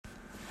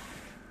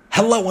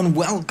Hello and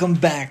welcome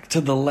back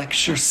to the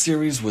lecture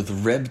series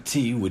with Reb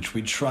T, which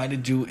we try to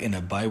do in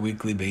a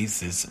bi-weekly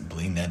basis,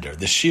 Bli Neder.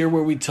 The shir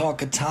where we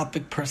talk a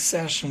topic per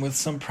session with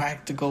some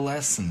practical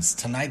lessons.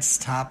 Tonight's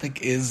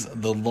topic is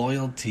the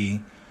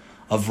loyalty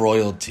of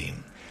royalty.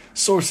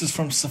 Sources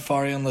from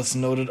Safari, unless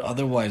noted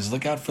otherwise.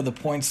 Look out for the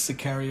points to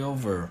carry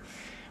over,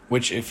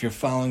 which if you're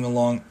following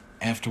along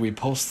after we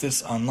post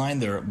this online,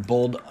 they're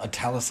bold,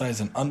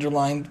 italicized, and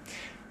underlined.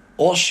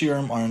 All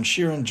shiurim are on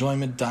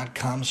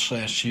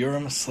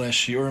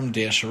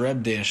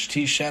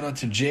shiurim.com/shiurim/shiurim-reb-t. Shout out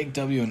to Jake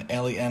W. and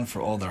Ellie N.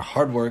 for all their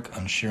hard work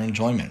on Shiur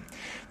Enjoyment.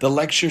 The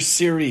lecture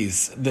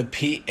series, the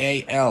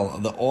PAL,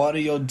 the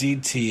Audio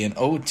DT, and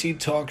OT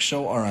Talk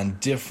Show are on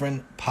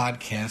different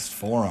podcast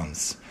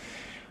forums.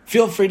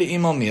 Feel free to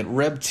email me at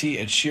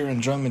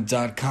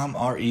rebt@shiurenjoyment.com,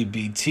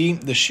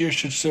 REBT. The shir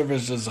should serve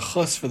as a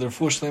chus for the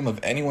refuah of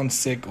anyone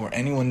sick or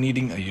anyone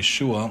needing a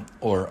Yeshua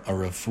or a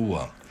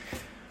refuah.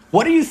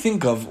 What do you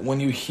think of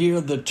when you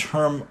hear the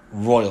term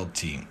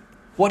royalty?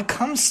 What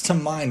comes to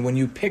mind when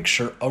you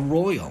picture a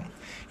royal?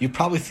 You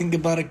probably think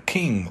about a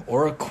king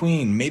or a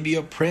queen, maybe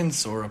a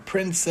prince or a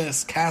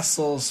princess,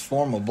 castles,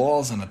 formal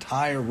balls and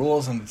attire,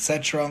 rules, and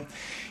etc.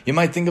 You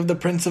might think of the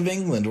Prince of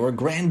England or a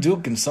Grand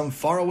Duke in some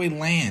faraway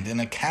land in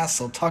a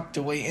castle tucked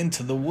away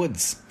into the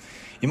woods.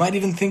 You might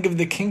even think of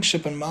the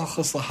kingship and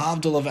Malchus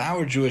Lahavdil of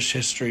our Jewish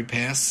history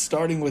past,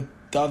 starting with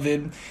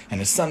David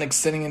and his son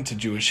extending into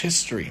Jewish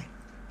history.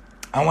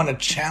 I want to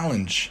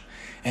challenge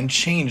and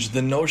change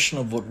the notion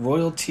of what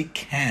royalty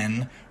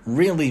can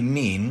really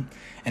mean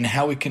and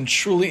how we can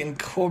truly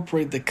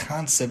incorporate the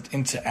concept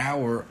into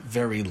our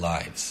very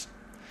lives.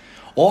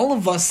 All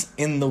of us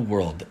in the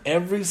world,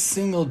 every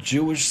single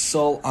Jewish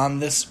soul on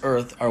this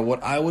earth, are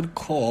what I would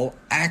call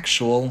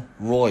actual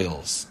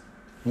royals.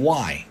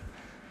 Why?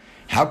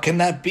 How can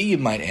that be, you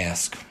might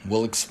ask?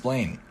 We'll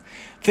explain.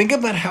 Think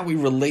about how we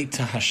relate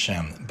to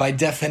Hashem. By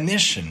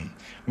definition,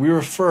 we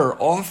refer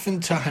often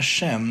to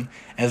Hashem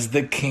as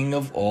the King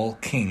of all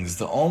kings,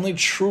 the only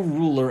true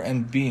ruler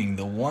and being,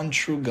 the one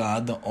true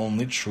God, the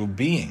only true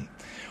being.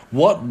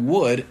 What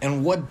would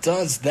and what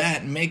does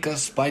that make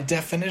us by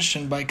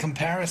definition, by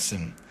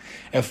comparison?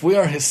 If we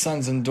are His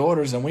sons and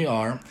daughters, and we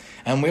are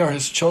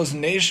His chosen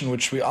nation,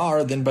 which we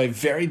are, then by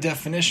very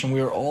definition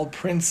we are all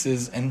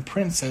princes and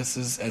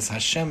princesses, as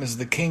Hashem is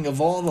the King of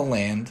all the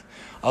land,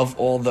 of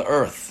all the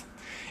earth.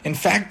 In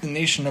fact, the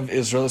nation of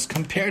Israel is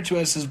compared to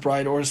as His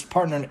bride or His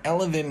partner in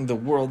elevating the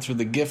world through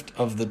the gift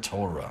of the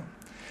Torah.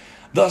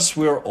 Thus,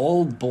 we are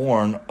all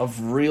born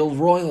of real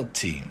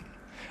royalty.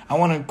 I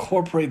want to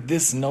incorporate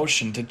this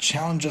notion to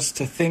challenge us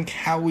to think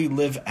how we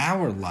live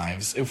our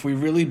lives if we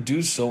really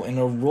do so in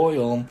a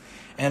royal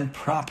and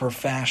proper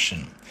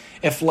fashion.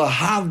 If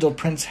Lahavdil,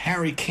 Prince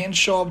Harry, can't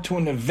show up to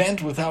an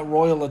event without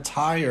royal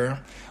attire,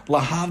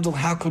 Lahavdil,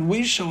 how could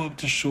we show up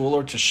to shul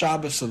or to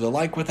Shabbos or the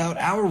like without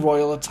our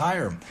royal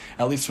attire,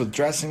 at least with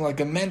dressing like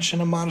a mensch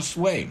in a modest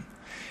way?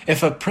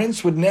 If a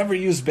prince would never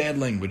use bad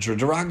language or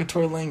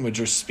derogatory language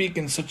or speak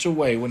in such a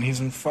way when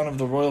he's in front of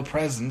the royal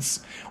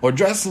presence, or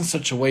dress in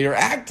such a way or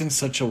act in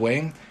such a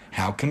way,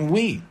 how can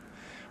we?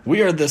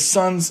 We are the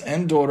sons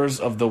and daughters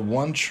of the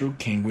one true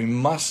King. We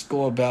must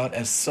go about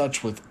as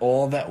such with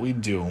all that we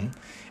do,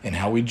 and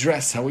how we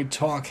dress, how we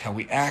talk, how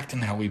we act,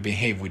 and how we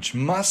behave, which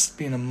must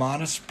be in a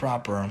modest,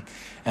 proper,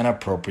 and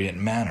appropriate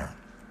manner.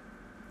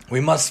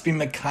 We must be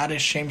Mekadesh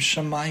Shem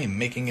Shamayim,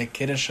 making a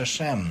Kiddush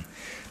Hashem,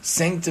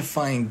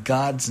 sanctifying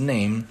God's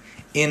name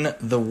in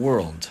the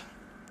world.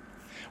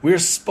 We are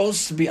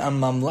supposed to be a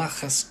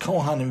Mamlachas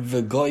Kohanim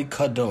V'Goy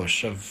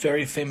Kadosh, a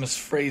very famous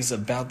phrase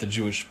about the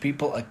Jewish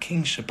people, a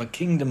kingship, a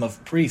kingdom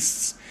of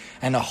priests,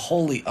 and a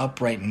holy,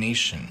 upright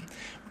nation,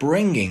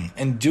 bringing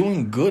and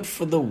doing good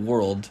for the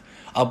world,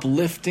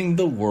 uplifting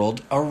the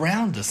world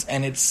around us.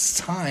 And it's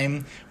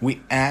time we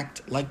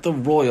act like the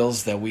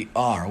royals that we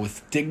are,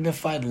 with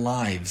dignified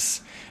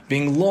lives,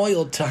 being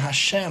loyal to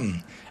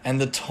Hashem and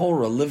the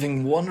Torah,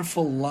 living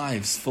wonderful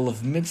lives full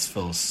of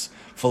mitzvos,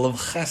 full of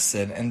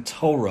chesed and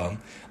Torah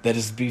that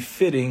is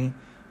befitting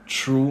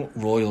true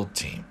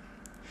royalty.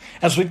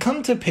 As we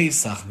come to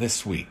Pesach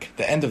this week,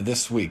 the end of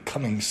this week,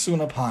 coming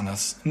soon upon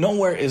us,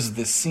 nowhere is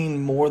the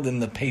scene more than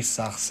the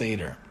Pesach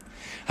Seder.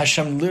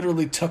 Hashem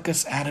literally took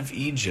us out of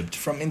Egypt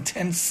from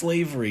intense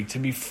slavery to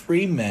be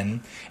free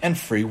men and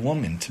free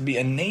women, to be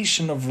a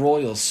nation of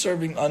royals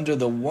serving under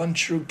the one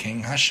true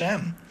King,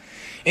 Hashem.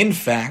 In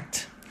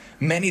fact,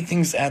 many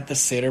things at the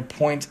Seder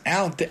point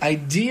out the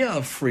idea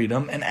of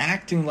freedom and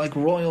acting like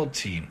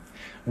royalty.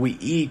 We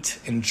eat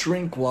and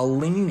drink while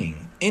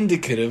leaning,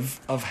 indicative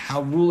of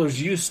how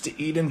rulers used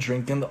to eat and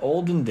drink in the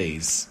olden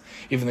days.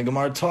 Even the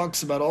Gemara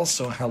talks about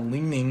also how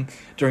leaning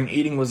during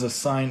eating was a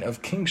sign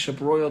of kingship,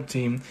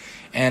 royalty,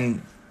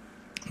 and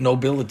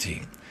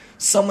nobility.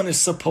 Someone is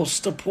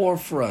supposed to pour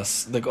for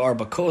us, the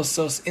garba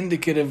kosos,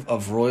 indicative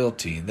of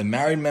royalty. The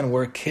married men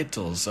wear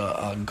kittles,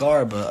 a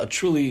garb, a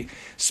truly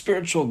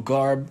spiritual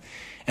garb,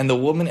 and the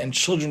women and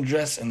children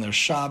dress in their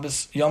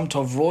Shabbos, Yom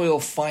Tov, royal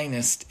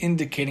finest,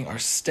 indicating our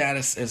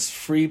status as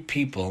free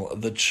people,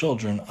 the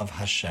children of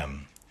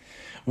Hashem.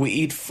 We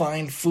eat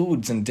fine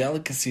foods and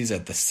delicacies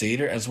at the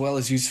Seder, as well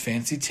as use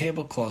fancy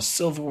tablecloths,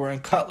 silverware,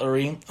 and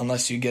cutlery,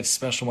 unless you get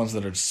special ones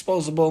that are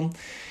disposable.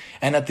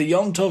 And at the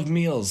Yom Tov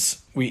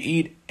meals, we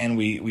eat and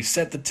we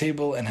set the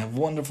table and have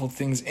wonderful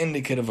things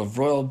indicative of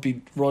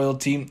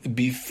royalty,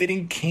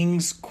 befitting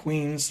kings,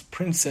 queens,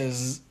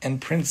 princes,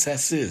 and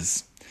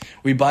princesses.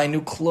 We buy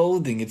new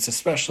clothing. It's a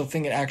special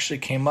thing. It actually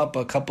came up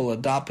a couple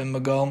of dapim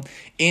ago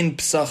in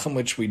Pesachim,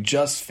 which we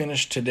just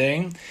finished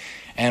today.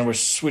 And we're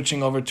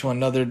switching over to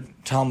another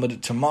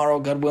Talmud tomorrow,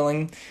 God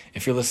willing,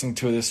 if you're listening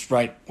to this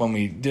right when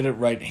we did it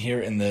right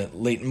here in the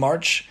late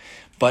March.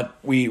 But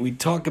we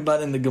talk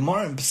about in the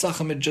Gemara in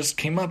Pesachim, it just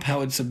came up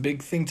how it's a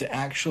big thing to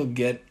actually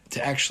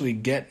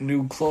get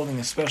new clothing,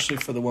 especially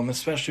for the women,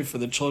 especially for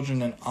the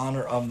children, in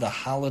honor of the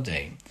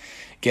holiday.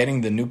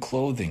 Getting the new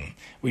clothing.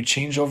 We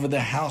change over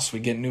the house. We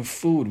get new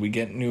food.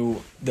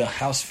 The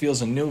house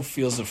feels anew,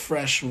 feels a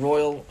fresh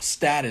royal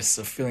status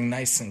of feeling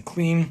nice and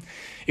clean.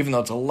 Even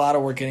though it's a lot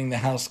of work getting the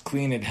house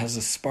clean, it has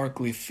a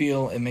sparkly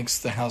feel. It makes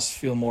the house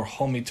feel more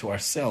homey to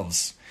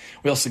ourselves.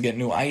 We also get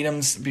new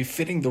items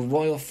befitting the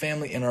royal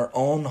family in our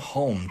own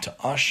home to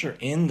usher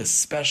in the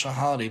special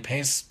holiday,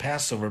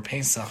 Passover,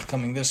 Pesach,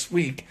 coming this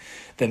week,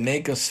 that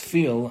make us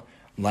feel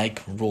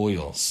like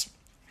royals.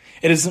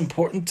 It is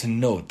important to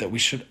note that we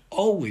should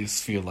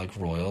always feel like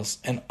royals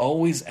and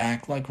always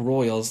act like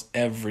royals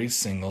every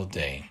single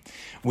day.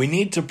 We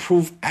need to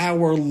prove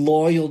our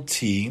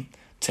loyalty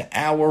to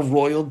our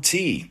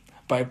royalty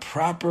by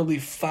properly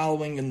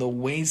following in the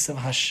ways of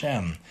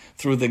Hashem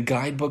through the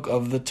guidebook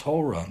of the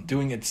Torah,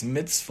 doing its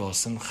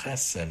mitzvos and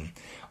chesed,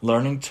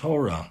 learning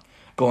Torah,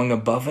 going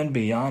above and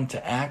beyond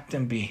to act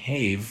and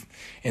behave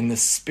in the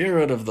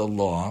spirit of the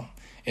law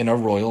in a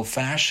royal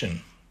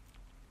fashion.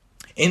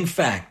 In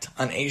fact,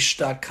 on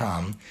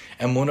Aish.com,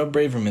 Emunah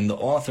Braverman, the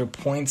author,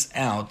 points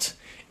out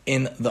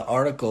in the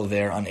article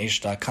there on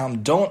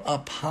Aish.com, don't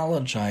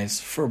apologize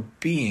for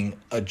being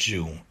a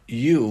Jew.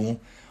 You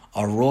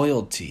are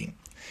royalty.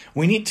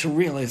 We need to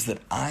realize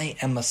that I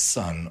am a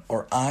son,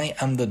 or I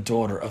am the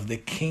daughter of the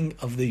King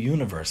of the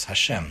universe,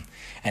 Hashem.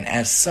 And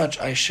as such,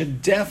 I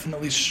should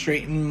definitely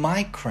straighten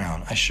my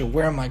crown. I should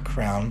wear my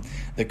crown,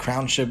 the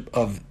crownship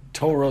of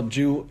Torah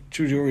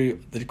Jewry,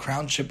 the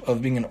crownship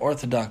of being an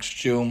Orthodox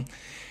Jew.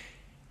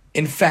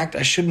 In fact,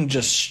 I shouldn't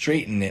just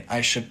straighten it,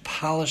 I should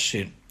polish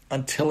it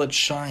until it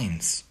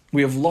shines.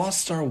 We have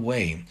lost our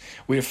way.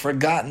 We have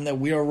forgotten that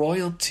we are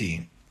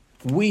royalty.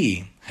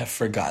 We have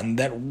forgotten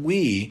that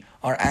we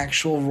are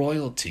actual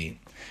royalty.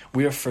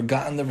 We have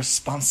forgotten the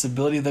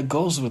responsibility that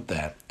goes with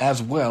that,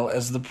 as well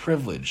as the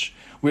privilege.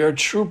 We are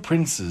true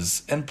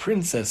princes and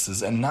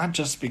princesses, and not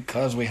just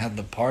because we had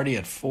the party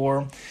at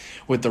 4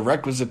 with the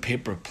requisite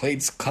paper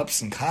plates,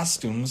 cups, and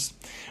costumes.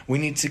 We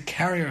need to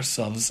carry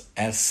ourselves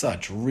as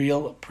such,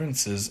 real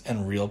princes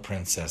and real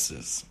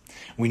princesses.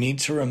 We need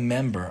to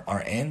remember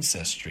our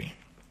ancestry.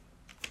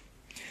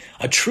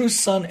 A true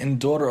son and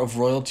daughter of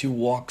royalty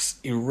walks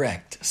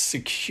erect,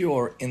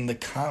 secure in the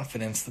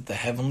confidence that the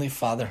Heavenly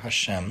Father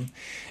Hashem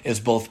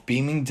is both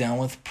beaming down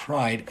with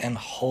pride and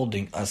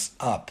holding us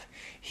up.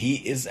 He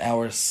is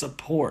our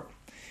support.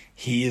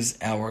 He is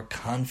our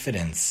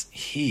confidence.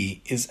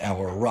 He is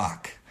our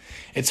rock.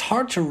 It's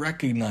hard to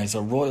recognize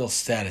a royal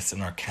status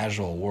in our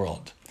casual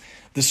world.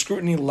 The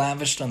scrutiny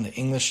lavished on the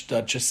English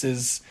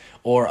duchesses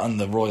or on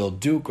the royal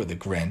duke or the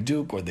grand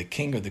duke or the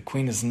king or the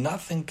queen is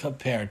nothing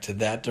compared to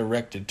that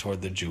directed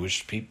toward the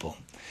Jewish people.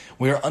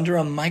 We are under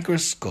a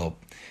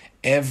microscope,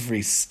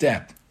 every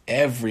step,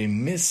 every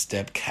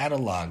misstep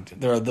cataloged.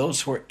 There are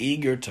those who are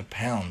eager to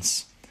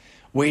pounce,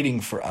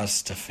 waiting for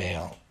us to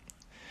fail.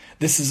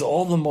 This is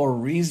all the more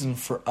reason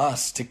for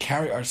us to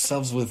carry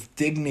ourselves with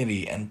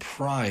dignity and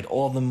pride,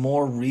 all the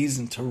more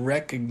reason to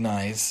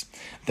recognize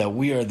that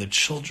we are the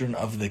children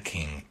of the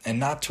King, and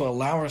not to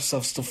allow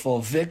ourselves to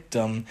fall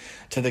victim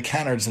to the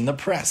canards in the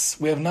press.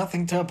 We have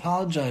nothing to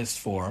apologize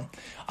for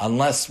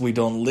unless we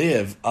don't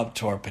live up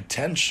to our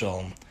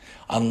potential,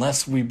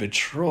 unless we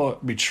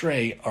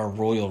betray our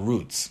royal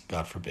roots,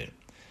 God forbid.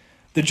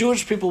 The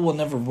Jewish people will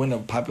never win a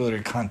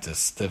popularity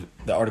contest,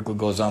 the article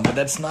goes on, but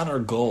that's not our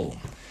goal.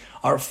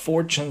 Our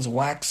fortunes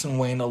wax and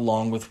wane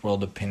along with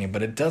world opinion,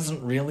 but it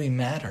doesn't really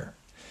matter.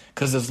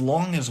 Because as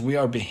long as we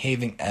are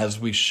behaving as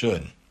we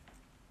should,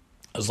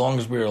 as long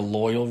as we are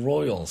loyal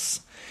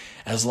royals,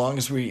 as long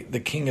as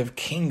the King of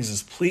Kings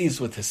is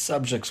pleased with his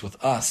subjects,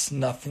 with us,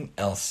 nothing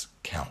else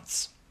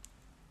counts.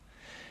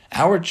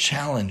 Our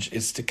challenge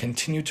is to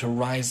continue to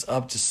rise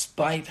up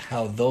despite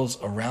how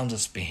those around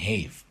us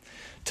behave,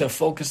 to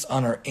focus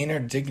on our inner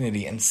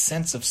dignity and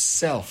sense of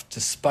self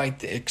despite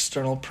the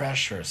external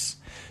pressures,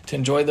 to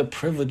enjoy the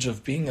privilege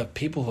of being a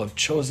people who have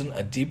chosen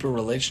a deeper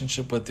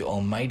relationship with the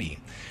Almighty,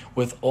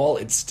 with all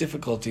its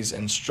difficulties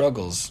and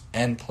struggles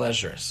and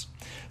pleasures.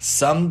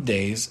 Some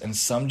days and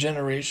some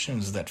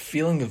generations that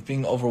feeling of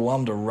being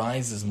overwhelmed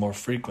arises more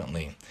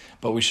frequently,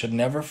 but we should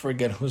never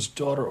forget whose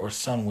daughter or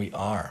son we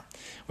are.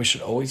 We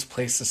should always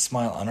place a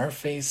smile on our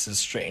faces,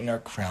 straighten our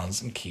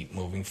crowns, and keep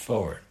moving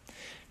forward.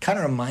 Kind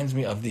of reminds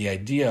me of the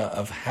idea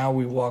of how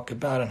we walk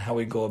about and how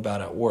we go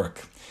about at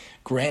work.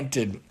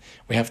 Granted,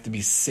 we have to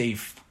be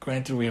safe.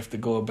 Granted, we have to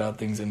go about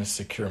things in a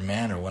secure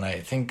manner. When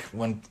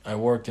I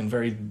worked in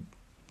very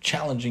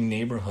challenging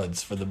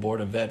neighborhoods for the Board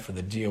of Ed, for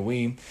the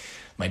DOE,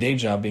 my day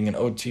job being an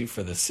OT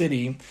for the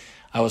city,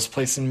 I was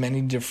placed in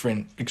many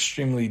different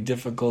extremely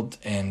difficult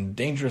and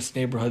dangerous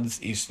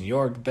neighborhoods, East New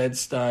York,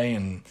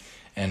 Bed-Stuy,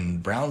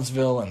 and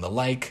Brownsville, and the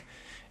like.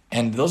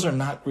 And those are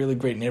not really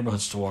great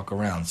neighborhoods to walk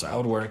around. So I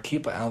would wear a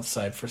kippah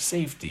outside for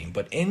safety.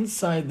 But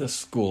inside the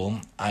school,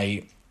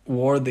 I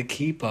wore the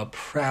kippah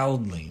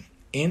proudly.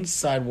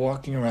 Inside,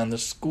 walking around the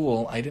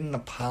school, I didn't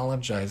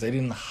apologize. I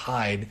didn't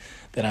hide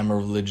that I'm a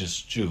religious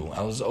Jew.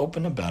 I was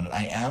open about it.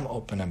 I am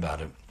open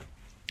about it.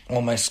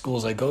 All my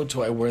schools I go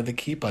to, I wear the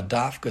kippah,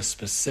 dafka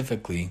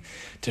specifically,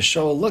 to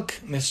show, look,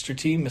 Mr.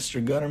 T,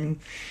 Mr. Gutterman,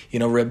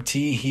 Reb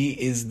T, he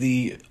is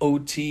the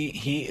OT,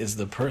 he is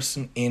the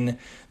person in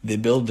the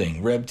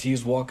building. Reb T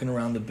is walking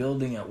around the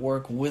building at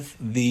work with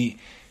the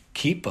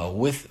kippah,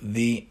 with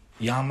the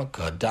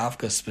yarmulke,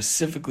 dafka,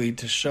 specifically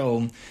to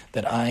show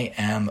that I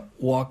am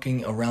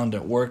walking around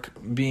at work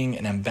being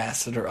an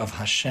ambassador of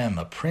Hashem,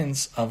 a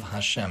prince of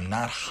Hashem,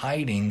 not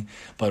hiding,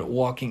 but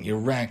walking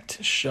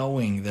erect,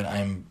 showing that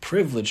I'm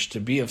privileged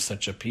to be of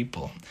such a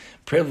people,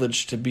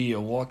 privileged to be a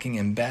walking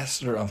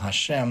ambassador of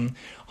Hashem,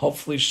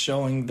 hopefully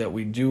showing that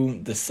we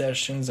do the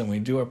sessions and we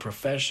do our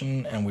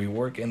profession and we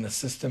work in the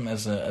system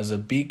as a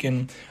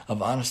beacon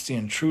of honesty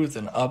and truth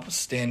and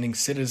upstanding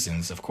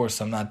citizens. Of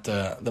course, I'm not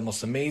the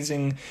most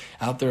amazing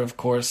out there, of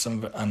course.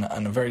 I'm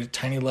on a very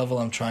tiny level.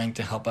 I'm trying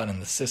to help out in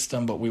the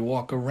system, but we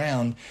walk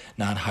around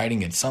not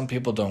hiding it. Some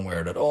people don't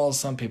wear it at all.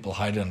 Some people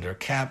hide it under a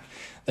cap.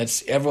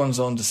 That's everyone's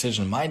own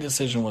decision. My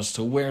decision was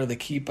to wear the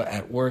kippah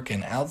at work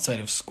and outside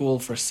of school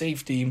for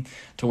safety,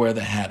 to wear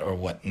the hat or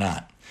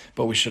whatnot.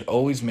 But we should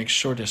always make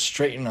sure to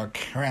straighten our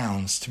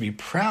crowns, to be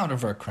proud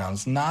of our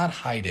crowns, not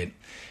hide it,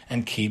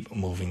 and keep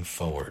moving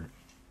forward.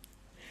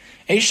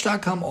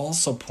 Aish.com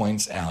also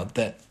points out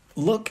that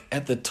look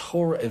at the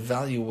Torah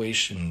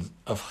evaluation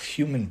of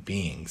human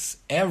beings.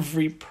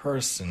 Every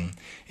person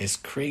is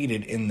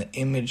created in the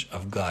image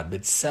of God,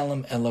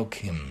 B'Tselem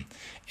Elokim.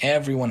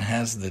 Everyone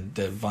has the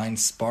divine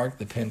spark,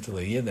 the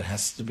Pentelayah, that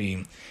has to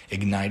be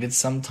ignited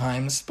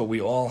sometimes, but we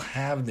all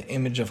have the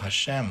image of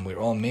Hashem. We're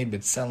all made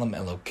B'Tselem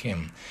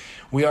Elokim.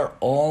 We are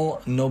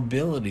all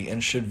nobility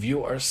and should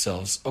view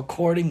ourselves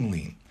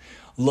accordingly.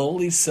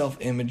 Lowly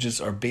self-images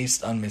are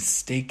based on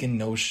mistaken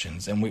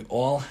notions, and we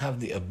all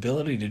have the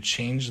ability to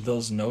change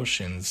those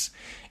notions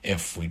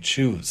if we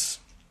choose.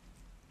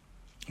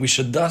 We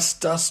should thus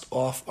dust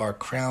off our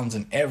crowns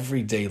in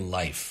everyday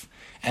life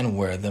and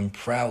wear them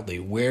proudly.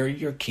 Wear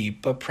your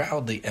kippah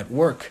proudly at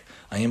work,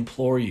 I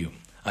implore you.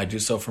 I do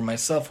so for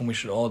myself, and we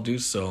should all do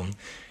so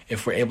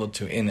if we're able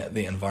to in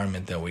the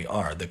environment that we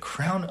are. The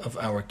crown of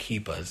our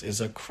kippahs is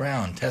a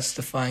crown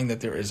testifying that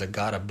there is a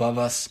God above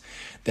us,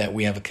 that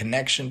we have a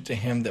connection to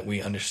Him, that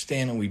we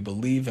understand and we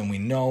believe and we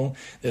know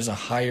there's a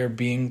higher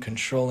being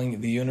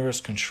controlling the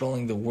universe,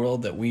 controlling the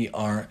world that we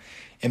are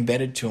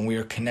embedded to and we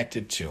are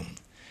connected to.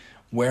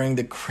 Wearing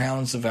the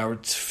crowns of our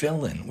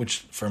tefillin, which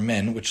for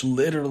men, which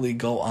literally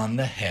go on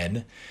the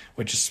head,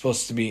 which is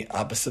supposed to be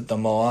opposite the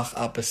moach,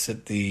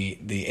 opposite the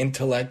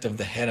intellect of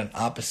the head, and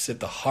opposite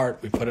the heart.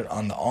 We put it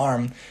on the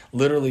arm,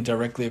 literally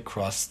directly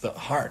across the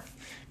heart,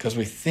 because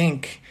we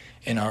think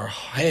in our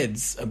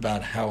heads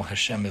about how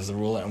Hashem is the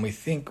ruler, and we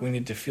think we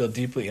need to feel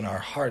deeply in our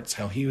hearts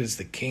how He is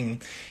the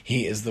king,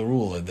 He is the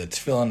ruler. The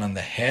tefillin on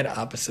the head,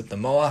 opposite the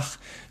moach,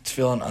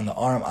 tefillin on the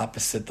arm,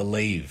 opposite the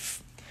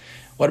lave.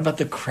 What about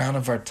the crown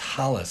of our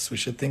talis? We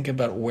should think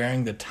about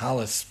wearing the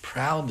talis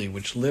proudly,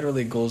 which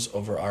literally goes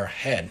over our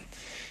head.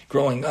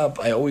 Growing up,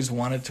 I always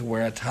wanted to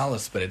wear a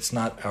talis, but it's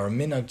not our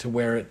minhag to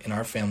wear it in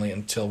our family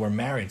until we're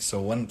married.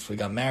 So once we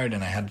got married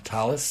and I had a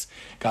talis,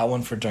 got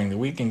one for during the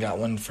week and got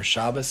one for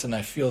Shabbos, and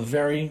I feel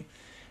very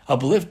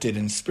uplifted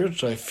and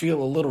spiritual. I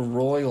feel a little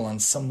royal on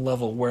some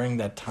level wearing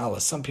that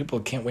talis. Some people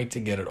can't wait to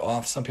get it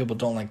off. Some people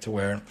don't like to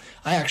wear it.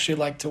 I actually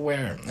like to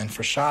wear it. And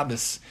for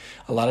Shabbos,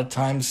 a lot of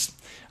times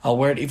I'll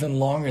wear it even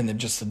longer than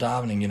just the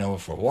davening.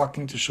 If we're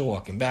walking to shul,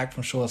 walking back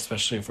from shul,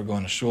 especially if we're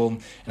going to shul,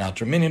 an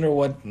outer minyan or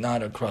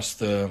whatnot across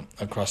the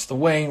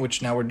way,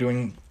 which now we're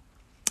doing.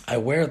 I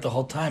wear it the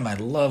whole time. I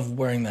love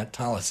wearing that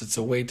talis. It's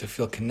a way to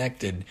feel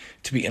connected,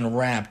 to be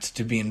enwrapped,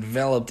 to be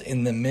enveloped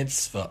in the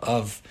mitzvah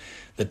of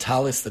the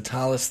talis. The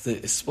talis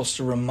is supposed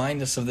to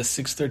remind us of the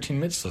 613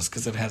 mitzvahs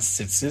because it has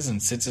tzitzis, and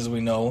tzitzis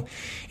we know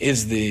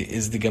is the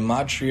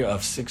gematria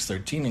of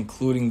 613,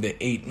 including the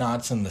 8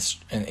 knots and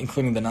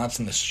including the knots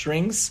and the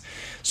strings.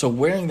 So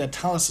wearing that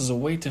talis is a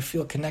way to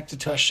feel connected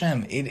to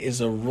Hashem. It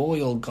is a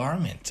royal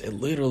garment. It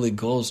literally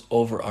goes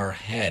over our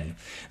head.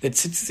 The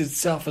tzitzis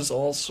itself is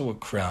also a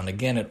crown.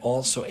 Again, it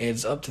also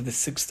adds up to the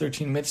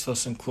 613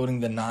 mitzvahs, including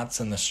the knots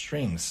and the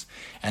strings,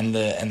 and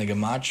the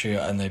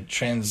gematria and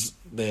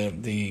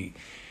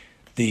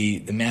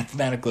the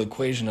mathematical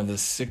equation of the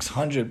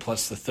 600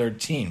 plus the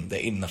 13,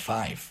 the 8 and the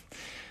 5.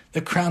 The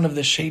crown of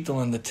the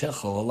sheitel and the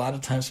tichel. A lot of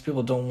times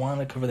people don't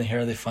want to cover the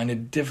hair. They find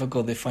it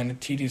difficult. They find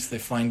it tedious. They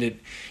find it,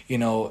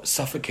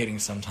 suffocating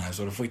sometimes.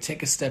 But if we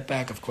take a step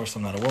back, of course,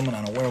 I'm not a woman.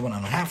 I don't wear one. I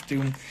don't have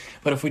to.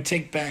 But if we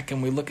take back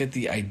and we look at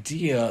the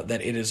idea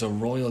that it is a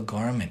royal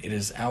garment, it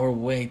is our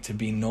way to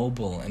be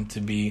noble and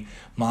to be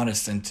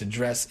modest and to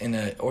dress in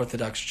an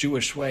Orthodox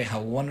Jewish way,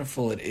 how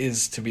wonderful it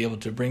is to be able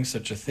to bring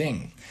such a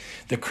thing.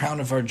 The crown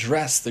of our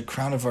dress, the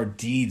crown of our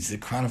deeds, the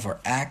crown of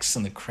our acts,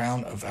 and the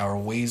crown of our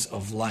ways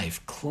of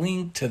life.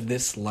 Cling to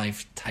this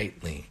life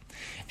tightly.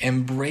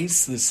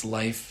 Embrace this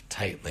life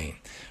tightly.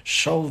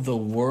 Show the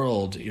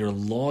world you're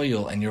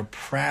loyal and you're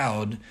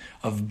proud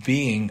of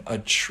being a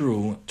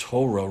true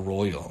Torah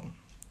royal.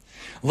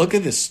 Look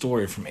at this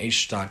story from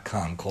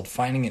Aish.com called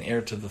Finding an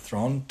Heir to the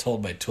Throne,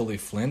 told by Tully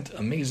Flint.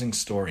 Amazing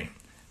story.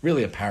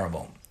 Really a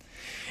parable.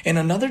 In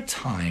another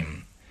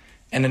time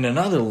and in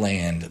another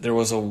land, there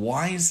was a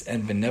wise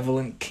and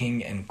benevolent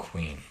king and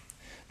queen.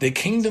 The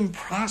kingdom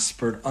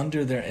prospered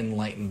under their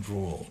enlightened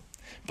rule.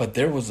 But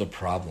there was a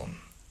problem.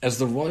 As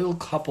the royal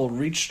couple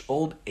reached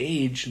old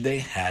age, they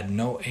had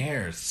no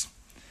heirs.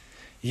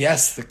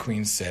 Yes, the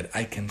queen said,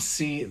 I can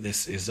see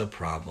this is a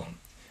problem.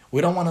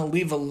 We don't want to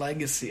leave a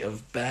legacy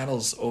of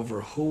battles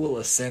over who will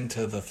ascend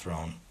to the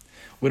throne.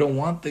 We don't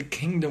want the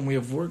kingdom we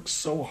have worked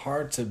so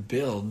hard to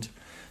build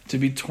to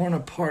be torn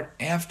apart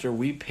after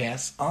we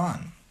pass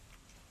on.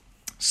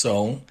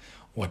 So,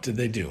 what did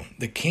they do?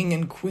 The king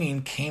and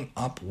queen came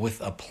up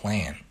with a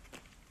plan.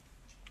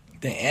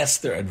 They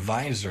asked their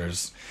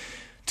advisors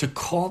to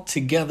call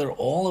together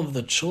all of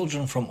the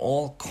children from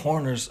all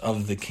corners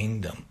of the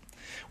kingdom.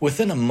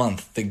 Within a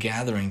month, the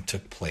gathering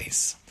took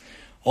place.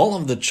 All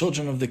of the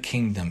children of the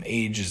kingdom,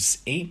 ages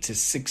 8 to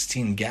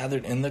 16,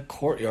 gathered in the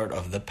courtyard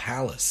of the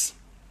palace.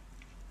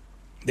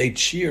 They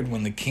cheered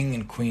when the king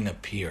and queen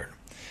appeared.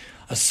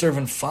 A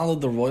servant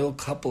followed the royal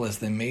couple as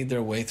they made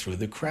their way through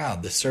the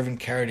crowd. The servant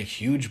carried a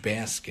huge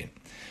basket.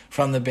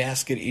 From the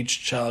basket,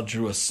 each child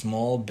drew a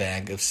small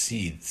bag of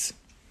seeds.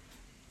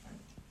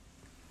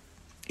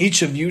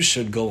 Each of you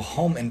should go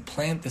home and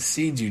plant the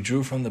seeds you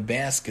drew from the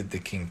basket, the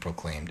king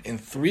proclaimed. In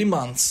 3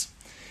 months,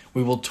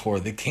 we will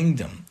tour the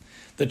kingdom.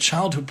 The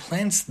child who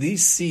plants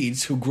these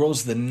seeds, who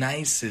grows the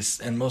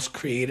nicest and most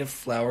creative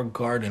flower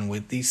garden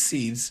with these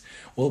seeds,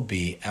 will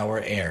be our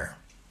heir.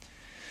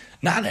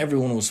 Not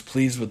everyone was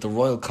pleased with the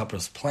royal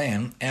couple's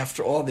plan.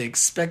 After all, they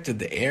expected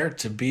the heir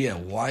to be a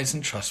wise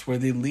and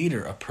trustworthy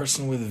leader, a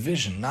person with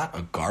vision, not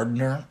a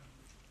gardener.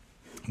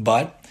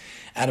 But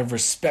out of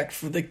respect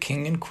for the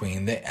king and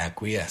queen, they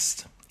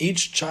acquiesced.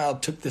 Each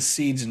child took the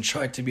seeds and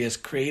tried to be as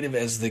creative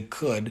as they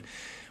could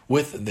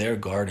with their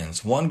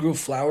gardens. One grew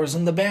flowers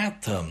in the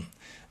bathtub.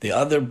 The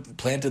other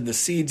planted the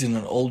seeds in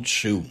an old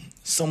shoe.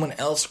 Someone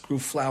else grew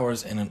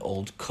flowers in an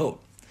old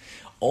coat.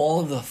 All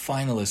of the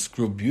finalists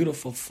grew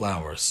beautiful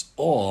flowers,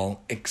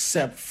 all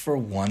except for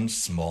one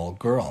small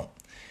girl.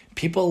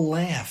 People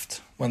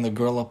laughed when the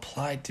girl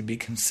applied to be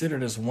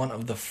considered as one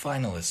of the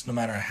finalists. No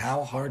matter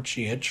how hard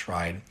she had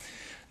tried,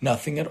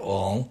 nothing at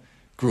all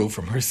grew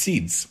from her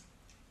seeds.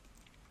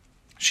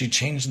 She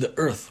changed the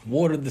earth,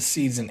 watered the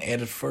seeds, and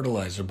added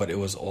fertilizer, but it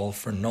was all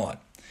for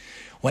naught.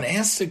 When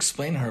asked to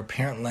explain her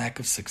apparent lack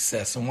of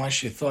success and why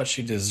she thought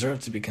she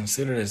deserved to be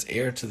considered as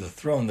heir to the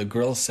throne, the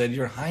girl said,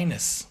 Your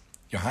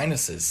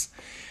Highnesses,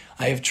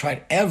 I have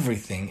tried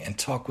everything and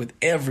talked with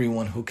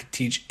everyone who could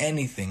teach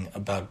anything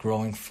about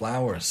growing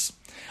flowers.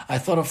 I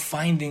thought of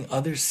finding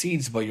other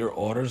seeds, but your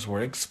orders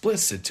were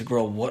explicit, to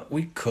grow what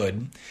we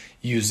could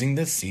using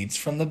the seeds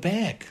from the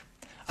bag.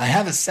 I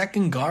have a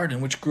second garden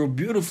which grew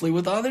beautifully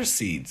with other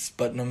seeds,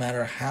 but no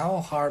matter how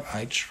hard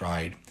I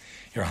tried,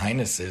 Your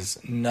Highnesses,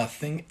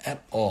 nothing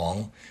at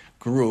all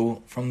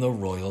grew from the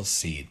royal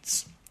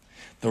seeds.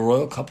 The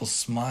royal couple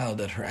smiled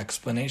at her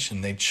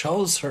explanation. They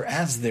chose her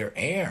as their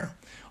heir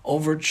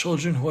over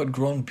children who had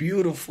grown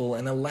beautiful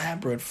and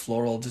elaborate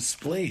floral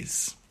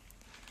displays.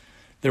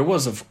 There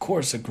was, of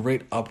course, a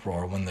great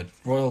uproar when the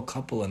royal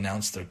couple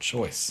announced their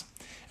choice.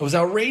 It was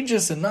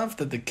outrageous enough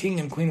that the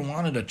king and queen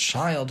wanted a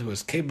child who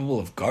was capable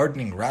of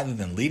gardening rather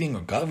than leading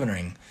or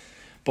governing.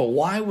 But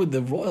why would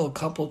the royal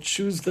couple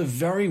choose the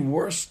very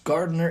worst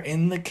gardener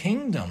in the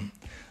kingdom,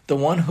 the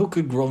one who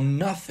could grow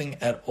nothing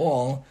at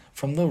all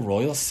from the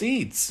royal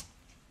seeds?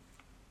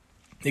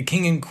 The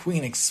king and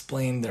queen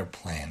explained their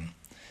plan.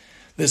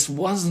 This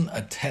wasn't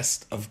a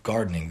test of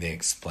gardening, they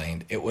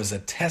explained. It was a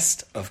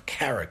test of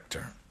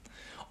character.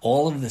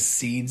 All of the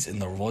seeds in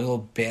the royal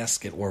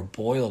basket were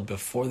boiled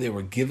before they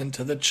were given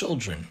to the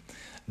children.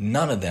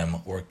 None of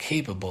them were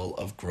capable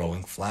of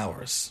growing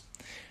flowers.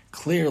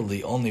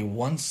 Clearly, only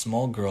one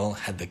small girl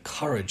had the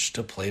courage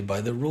to play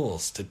by the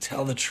rules, to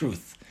tell the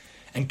truth,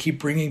 and keep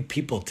bringing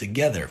people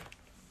together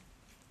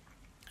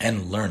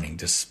and learning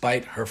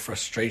despite her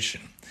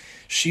frustration.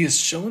 She is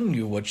showing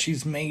you what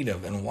she's made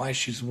of and why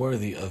she's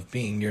worthy of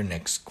being your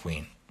next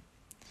queen.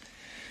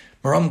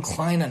 Maram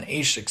Klein on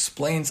Aish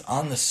explains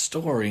on the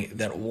story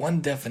that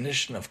one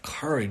definition of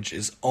courage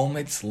is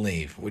ometz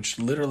lev, which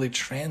literally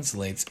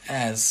translates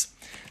as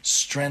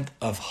strength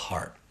of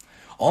heart.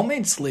 All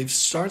Made Slave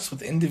starts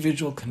with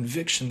individual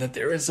conviction that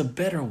there is a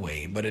better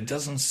way, but it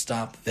doesn't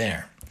stop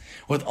there.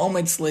 With All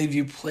Made Slave,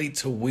 you play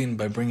to win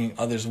by bringing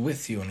others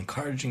with you and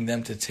encouraging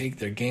them to take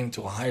their game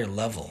to a higher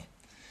level.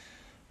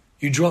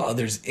 You draw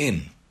others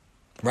in,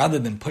 rather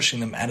than pushing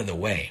them out of the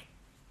way.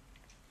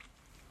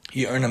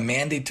 You earn a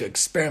mandate to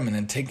experiment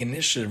and take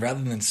initiative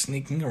rather than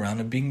sneaking around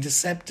and being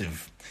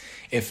deceptive.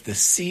 If the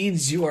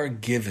seeds you are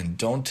given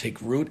don't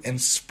take root and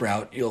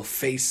sprout, you'll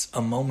face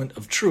a moment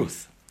of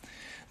truth.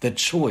 The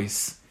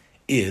choice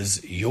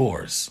is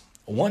yours.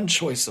 One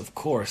choice, of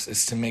course,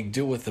 is to make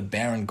do with the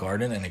barren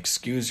garden and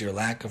excuse your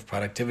lack of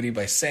productivity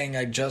by saying,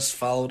 I just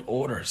followed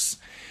orders.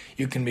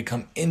 You can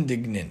become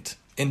indignant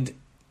at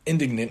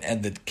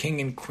the king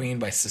and queen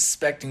by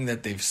suspecting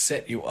that they've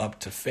set you up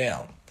to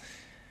fail.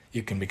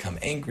 You can become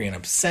angry and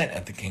upset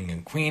at the king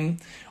and queen,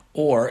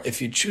 or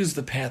if you choose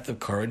the path of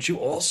courage, you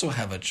also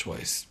have a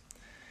choice.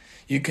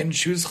 You can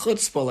choose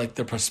chutzpah like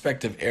the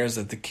prospective heirs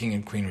that the king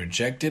and queen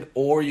rejected,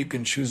 or you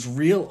can choose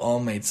real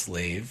all-made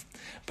slave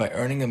by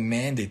earning a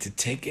mandate to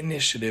take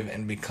initiative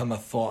and become a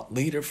thought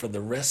leader for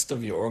the rest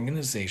of your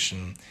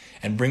organization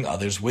and bring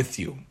others with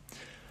you.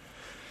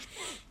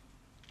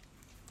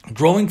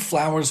 Growing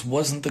flowers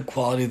wasn't the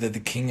quality that the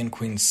king and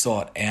queen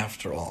sought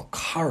after all.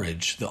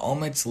 Courage, the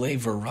all-made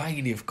slave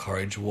variety of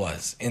courage,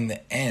 was. In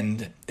the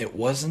end, it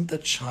wasn't the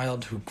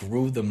child who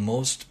grew the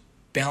most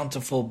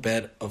bountiful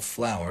bed of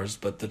flowers,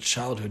 but the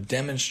child who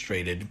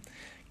demonstrated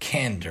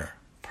candor,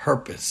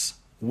 purpose,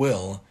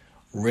 will,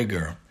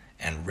 rigor,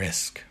 and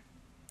risk.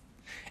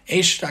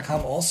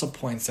 Aish.com also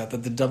points out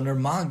that the Dubner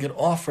Maggid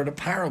offered a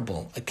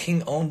parable. A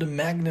king owned a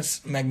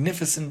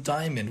magnificent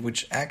diamond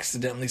which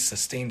accidentally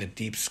sustained a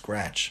deep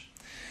scratch.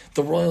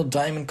 The royal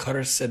diamond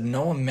cutter said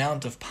no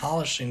amount of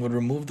polishing would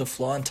remove the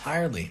flaw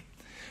entirely,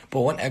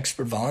 but one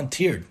expert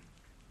volunteered.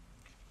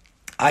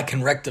 I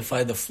can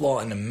rectify the flaw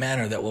in a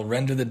manner that will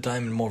render the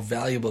diamond more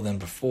valuable than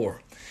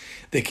before.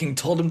 The king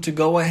told him to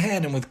go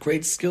ahead, and with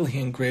great skill he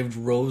engraved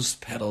rose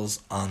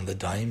petals on the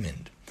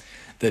diamond.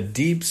 The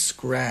deep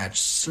scratch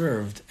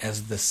served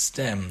as the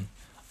stem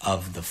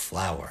of the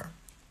flower.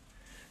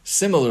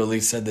 Similarly,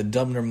 said the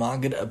Dubner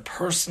Maggid, a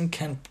person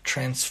can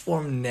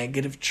transform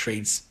negative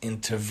traits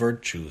into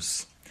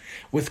virtues.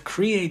 With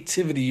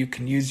creativity, you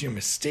can use your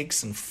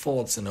mistakes and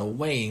faults in a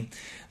way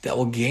that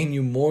will gain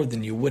you more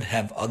than you would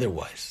have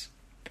otherwise.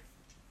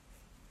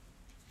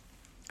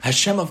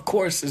 Hashem, of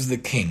course, is the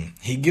king.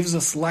 He gives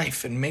us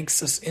life and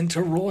makes us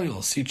into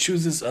royals. He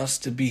chooses us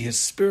to be his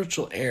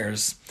spiritual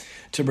heirs,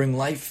 to bring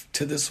life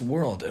to this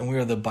world, and we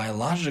are the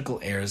biological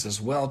heirs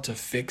as well to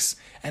fix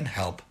and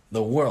help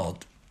the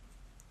world.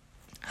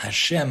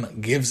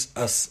 Hashem gives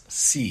us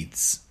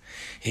seeds.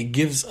 He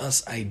gives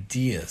us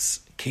ideas,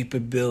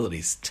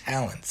 capabilities,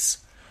 talents.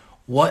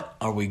 What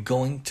are we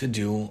going to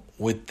do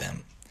with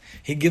them?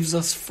 He gives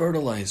us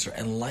fertilizer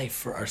and life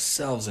for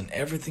ourselves and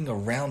everything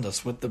around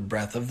us with the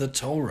breath of the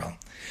Torah.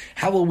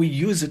 How will we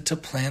use it to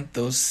plant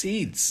those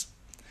seeds?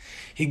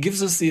 He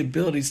gives us the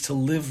abilities to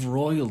live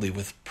royally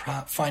with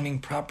finding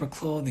proper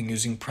clothing,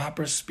 using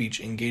proper speech,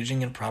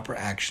 engaging in proper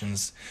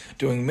actions,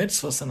 doing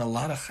mitzvahs and a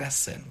lot of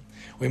chesed.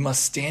 We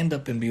must stand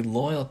up and be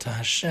loyal to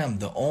Hashem,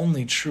 the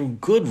only true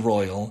good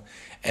royal,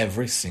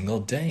 every single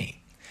day.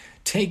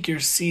 Take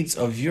your seeds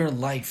of your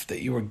life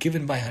that you were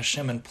given by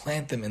Hashem and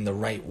plant them in the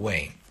right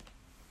way.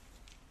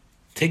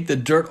 Take the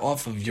dirt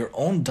off of your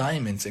own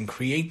diamonds and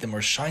create them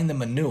or shine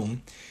them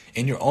anew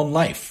in your own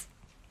life.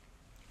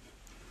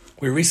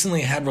 We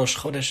recently had Rosh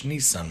Chodesh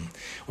Nisan,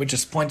 which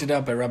is pointed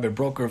out by Rabbi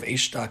Broker of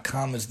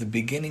Aish.com as the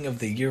beginning of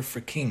the year for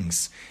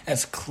kings,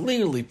 as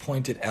clearly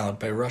pointed out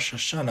by Rosh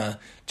Hashanah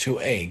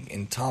 2a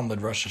in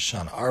Talmud Rosh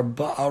Hashanah.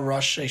 Arba'a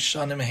Rosh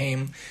Hashanah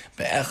heim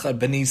be'echad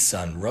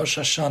b'Nisan, Rosh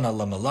Hashanah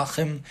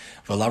lamalachim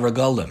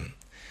v'laragalim.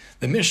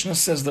 The Mishnah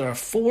says there are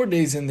 4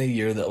 days in the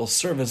year that will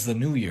serve as the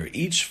new year,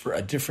 each for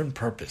a different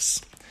purpose.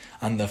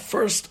 On the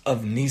 1st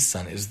of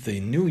Nisan is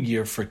the new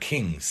year for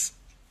kings.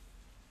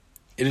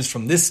 It is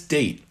from this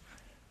date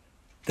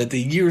that the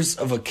years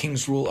of a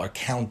king's rule are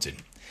counted.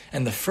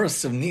 And the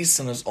 1st of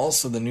Nisan is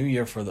also the new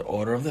year for the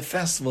order of the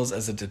festivals,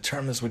 as it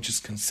determines which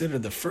is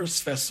considered the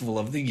first festival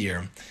of the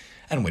year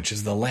and which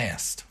is the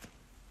last.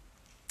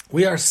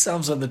 We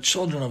ourselves are the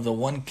children of the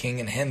one king,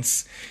 and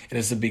hence it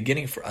is the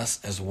beginning for us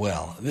as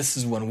well. This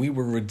is when we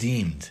were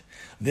redeemed.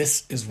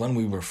 This is when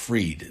we were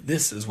freed.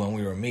 This is when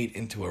we were made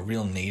into a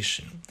real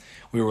nation.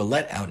 We were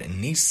let out in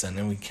Nisan,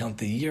 and we count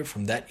the year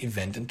from that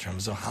event in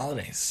terms of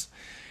holidays.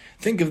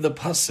 Think of the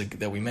pasuk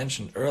that we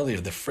mentioned earlier,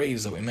 the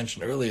phrase that we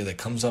mentioned earlier that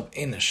comes up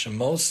in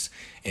Shemos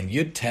in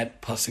Yud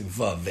Tet pasuk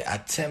Vav.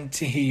 Ve'atem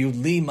tihiyu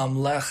li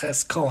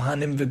mamleches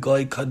kohanim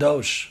v'goy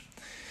kadosh.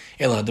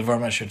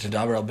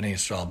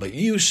 But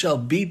you shall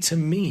be to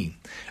me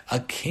a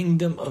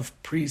kingdom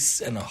of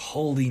priests and a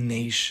holy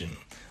nation.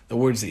 The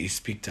words that you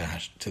speak to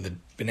the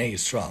Bnei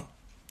Yisrael.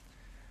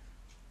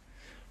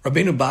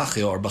 Rabbeinu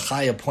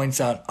Bachya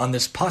points out on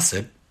this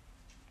pasuk,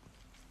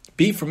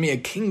 be for me a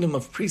kingdom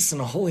of priests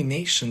and a holy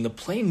nation. The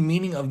plain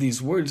meaning of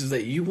these words is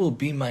that you will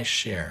be my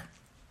share.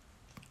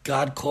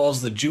 God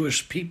calls the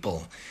Jewish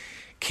people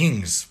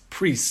kings,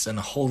 priests and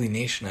a holy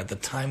nation at the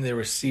time they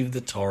received the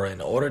Torah in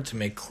order to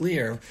make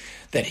clear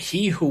that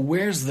he who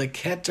wears the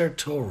Keter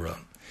Torah,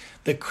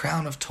 the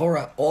crown of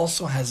Torah,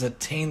 also has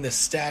attained the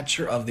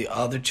stature of the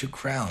other two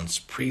crowns,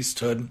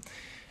 priesthood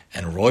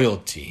and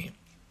royalty.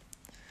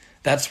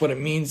 That's what it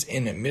means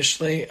in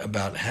Mishlei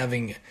about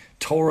having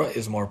Torah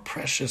is more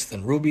precious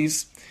than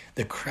rubies.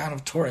 The crown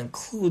of Torah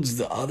includes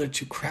the other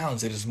two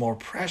crowns. It is more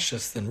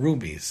precious than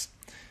rubies.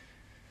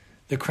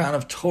 The crown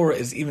of Torah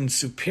is even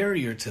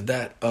superior to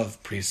that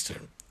of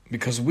priesthood,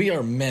 because we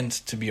are meant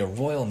to be a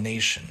royal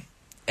nation,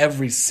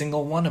 every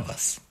single one of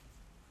us,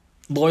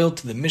 loyal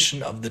to the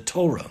mission of the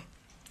Torah,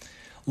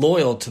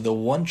 loyal to the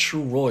one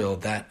true royal,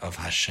 that of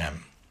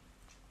Hashem.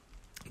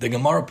 The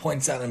Gemara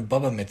points out in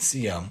Baba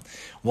Metzia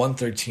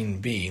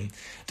 113b,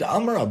 the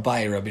Amar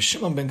Abai, Rabbi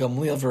Shimon ben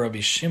Gamliel,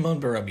 v'Rabbi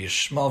Shimon v'Rabbi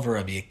Yishmael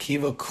v'Rabbi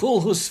Akiva,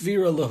 Kul hu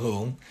svira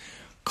lahu,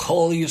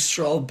 Kol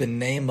Yisrael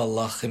b'nei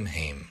malachim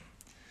heim.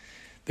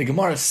 The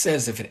Gemara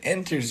says, if it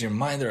enters your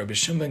mind that Rabbi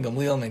Shimon ben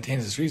Gamliel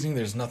maintains his reasoning,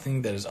 there is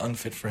nothing that is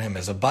unfit for him.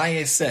 As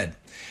Abaye said,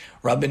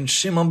 Rabbi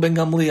Shimon ben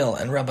Gamliel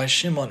and Rabbi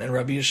Shimon and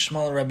Rabbi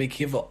Yishmael and Rabbi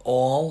Akiva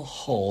all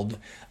hold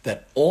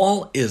that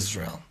all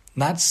Israel,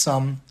 not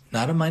some,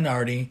 not a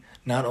minority,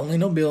 not only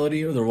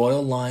nobility or the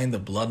royal line, the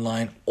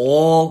bloodline,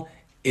 all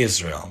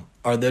Israel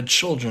are the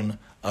children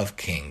of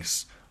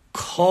kings.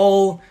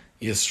 Kol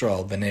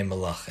Yisrael b'nei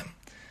malachim.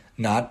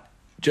 Not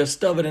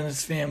just David and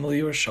his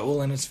family or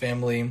Shaul and his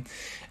family,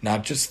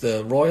 not just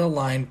the royal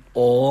line,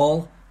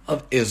 all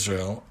of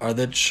Israel are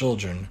the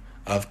children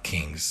of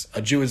kings.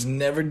 A Jew is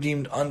never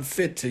deemed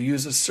unfit to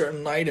use a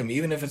certain item,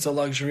 even if it's a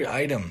luxury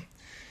item.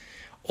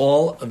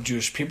 All of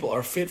Jewish people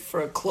are fit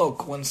for a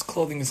cloak. One's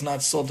clothing is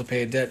not sold to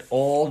pay a debt.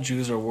 All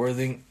Jews are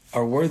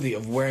worthy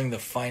of wearing the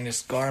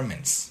finest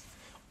garments.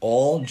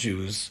 All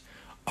Jews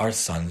are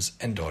sons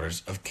and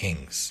daughters of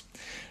kings.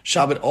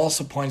 Shabbat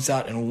also points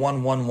out in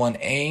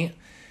 111a,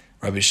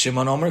 Rabbi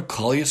Shimon Omer,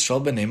 Kol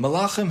Yisrael b'nei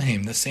malachim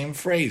heim, the same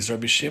phrase.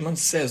 Rabbi Shimon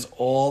says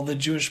all the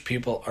Jewish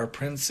people are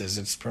princes.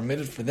 It's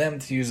permitted for them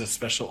to use a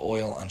special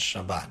oil on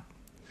Shabbat.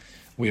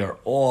 We are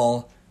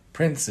all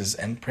princes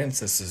and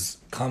princesses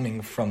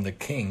coming from the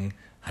King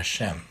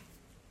Hashem.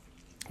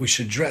 We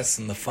should dress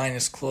in the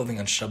finest clothing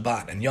on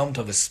Shabbat and Yom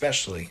Tov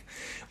especially,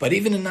 but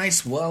even in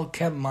nice,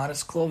 well-kept,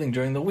 modest clothing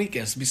during the week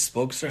as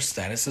bespokes our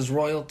status as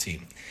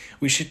royalty.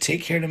 We should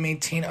take care to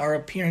maintain our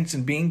appearance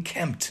in being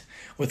kempt,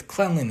 with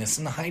cleanliness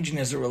and hygiene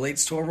as it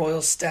relates to our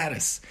royal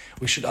status.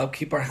 We should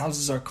upkeep our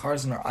houses, our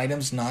cars, and our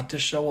items not to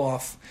show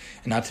off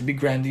and not to be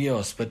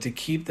grandiose, but to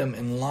keep them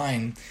in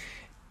line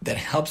that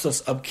helps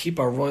us upkeep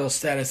our royal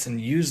status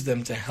and use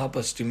them to help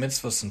us do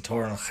mitzvahs and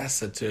Torah and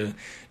chesed, to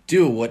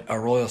do what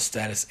our royal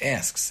status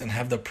asks, and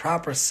have the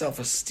proper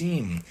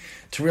self-esteem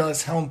to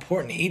realize how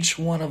important each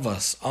one of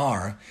us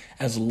are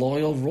as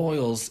loyal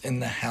royals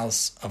in the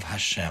house of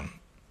Hashem.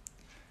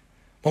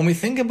 When we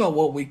think about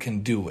what we can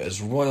do as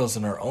royals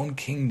in our own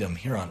kingdom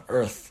here on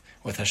earth,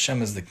 with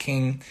Hashem as the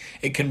king,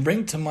 it can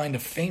bring to mind a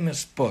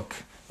famous book,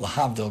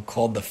 Lahavdil,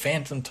 called The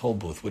Phantom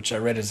Tollbooth, which I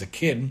read as a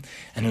kid,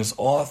 and whose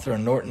author,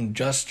 Norton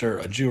Juster,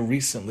 a Jew,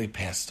 recently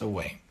passed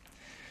away.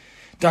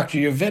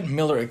 Dr. Yvette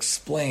Miller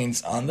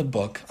explains on the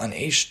book, on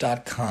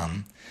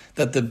Aish.com,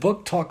 that the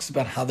book talks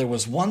about how there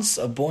was once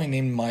a boy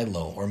named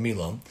Milo,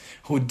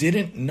 who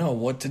didn't know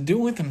what to do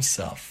with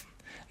himself.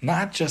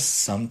 Not just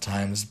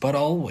sometimes, but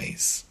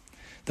always.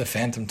 The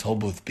Phantom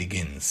Tollbooth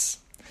begins.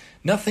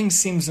 Nothing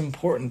seems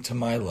important to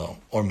Milo,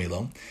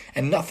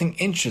 and nothing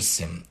interests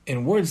him,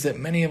 in words that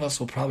many of us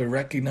will probably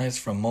recognize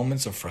from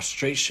moments of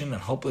frustration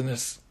and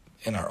hopelessness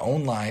in our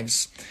own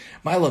lives.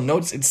 Milo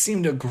notes it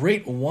seemed a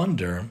great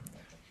wonder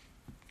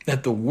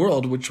that the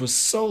world, which was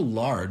so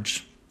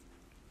large,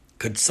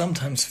 could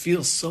sometimes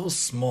feel so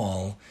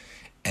small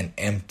and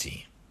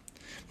empty.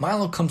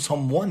 Milo comes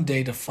home one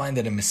day to find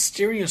that a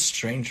mysterious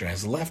stranger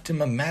has left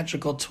him a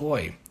magical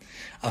toy,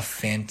 a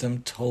phantom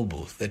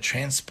tollbooth that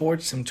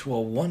transports him to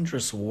a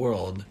wondrous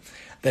world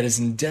that is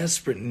in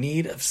desperate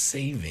need of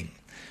saving.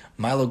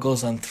 Milo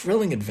goes on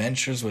thrilling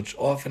adventures which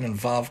often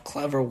involve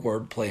clever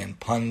wordplay and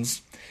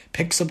puns,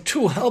 picks up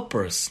 2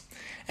 helpers,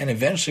 and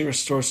eventually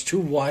restores 2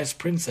 wise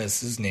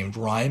princesses named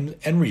Rhyme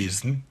and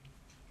Reason,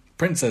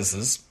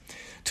 princesses,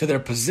 to their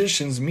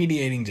positions,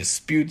 mediating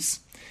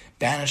disputes,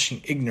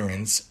 banishing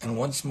ignorance, and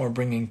once more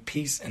bringing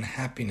peace and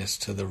happiness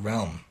to the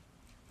realm.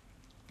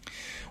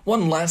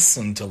 One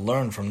lesson to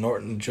learn from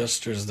Norton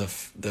Juster's The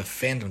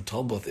Phantom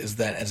Tollbooth is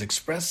that, as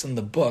expressed in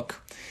the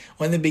book,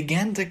 when they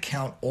began to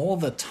count all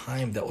the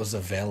time that was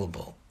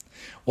available,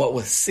 what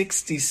with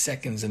 60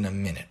 seconds in a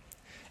minute,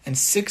 and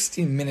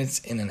 60 minutes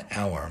in an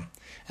hour,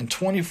 and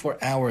 24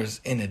 hours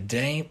in a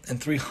day,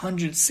 and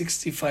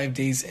 365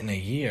 days in a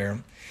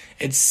year,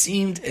 it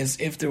seemed as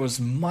if there was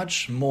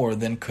much more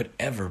than could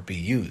ever be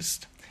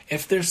used.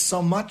 If there's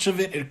so much of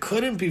it, it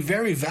couldn't be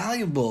very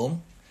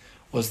valuable,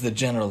 was the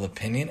general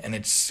opinion, and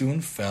it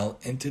soon fell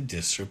into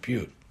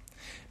disrepute.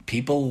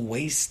 People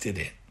wasted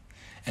it,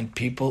 and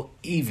people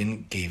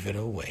even gave it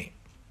away.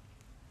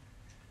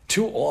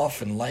 Too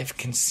often, life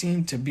can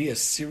seem to be a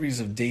series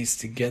of days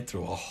to get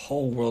through. A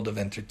whole world of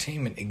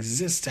entertainment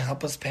exists to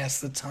help us pass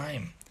the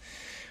time.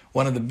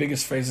 One of the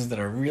biggest phrases that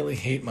I really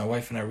hate, my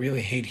wife and I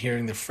really hate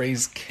hearing the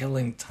phrase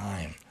killing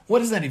time. What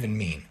does that even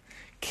mean?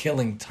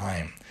 Killing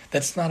time.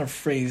 That's not a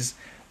phrase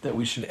that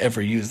we should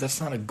ever use. That's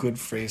not a good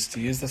phrase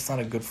to use. That's not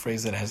a good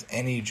phrase that has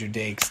any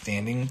Judaic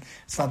standing.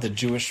 It's not the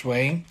Jewish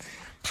way.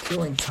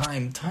 Killing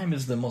time. Time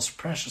is the most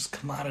precious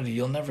commodity.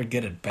 You'll never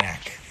get it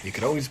back. You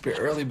could always be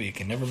early, but you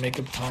can never make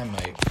up time.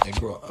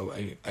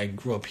 I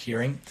grew up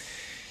hearing.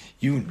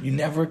 You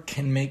never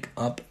can make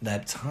up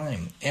that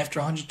time.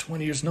 After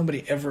 120 years,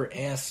 nobody ever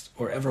asked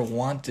or ever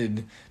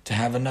wanted to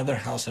have another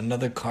house,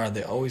 another car.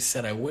 They always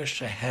said, I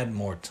wish I had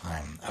more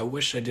time. I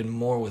wish I did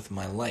more with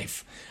my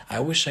life. I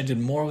wish I did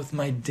more with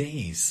my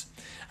days.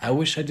 I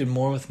wish I did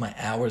more with my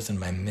hours and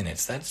my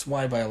minutes. That's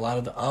why by a lot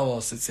of the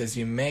avos it says,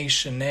 Yemei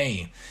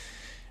Shenei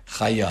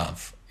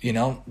Chayav. You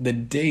know, the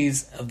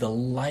days of the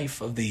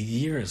life of the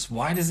years.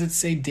 Why does it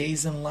say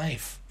days in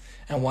life?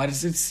 And why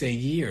does it say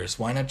years?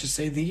 Why not just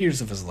say the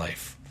years of his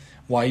life?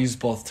 Why use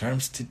both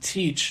terms? To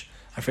teach,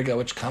 I forget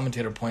which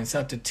commentator points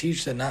out, to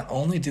teach that not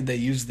only did they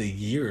use the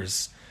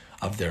years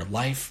of their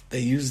life,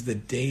 they used the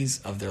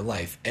days of their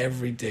life.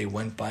 Every day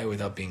went by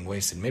without being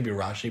wasted. Maybe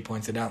Rashi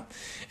pointed out,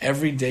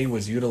 every day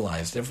was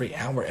utilized, every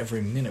hour,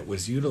 every minute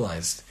was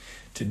utilized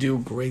to do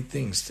great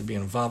things, to be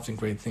involved in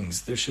great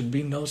things. There should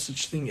be no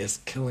such thing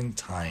as killing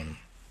time.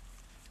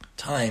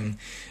 Time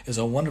is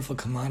a wonderful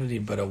commodity,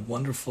 but a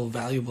wonderful,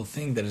 valuable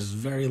thing that is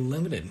very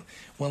limited.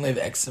 We only have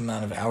X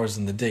amount of hours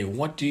in the day.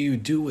 What do you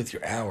do with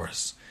your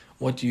hours?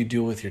 What do you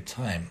do with your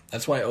time?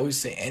 That's why I always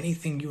say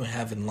anything you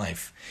have in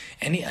life,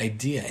 any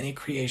idea, any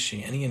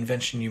creation, any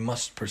invention, you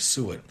must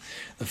pursue it.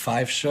 The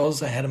 5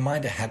 shows I had in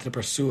mind, I had to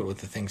pursue it with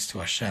the thanks to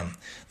Hashem.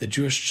 The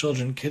Jewish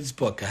children kids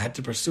book, I had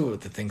to pursue it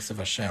with the thanks of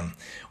Hashem.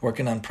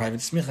 Working on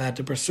private smicha, I had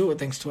to pursue it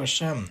thanks to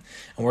Hashem.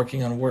 And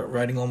working on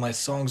writing all my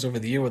songs over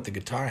the year with the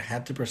guitar, I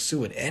had to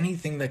pursue it.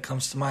 Anything that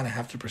comes to mind, I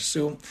have to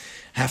pursue,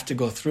 have to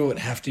go through it,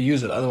 have to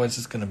use it, otherwise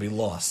it's going to be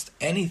lost.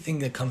 Anything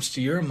that comes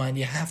to your mind,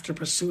 you have to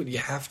pursue it, you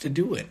have to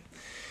do it.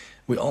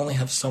 We only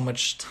have so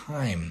much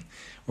time.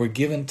 We're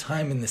given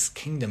time in this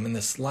kingdom, in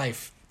this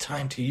life,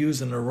 time to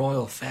use in a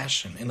royal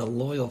fashion, in a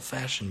loyal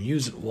fashion.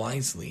 Use it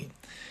wisely.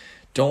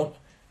 Don't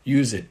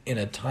use it in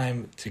a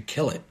time to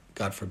kill it,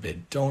 God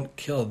forbid. Don't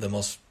kill the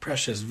most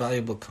precious,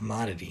 valuable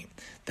commodity,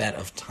 that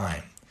of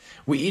time.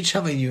 We each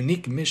have a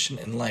unique mission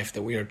in life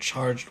that we are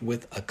charged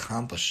with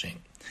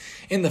accomplishing.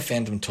 In the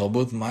Phantom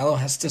Tollbooth, Milo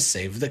has to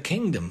save the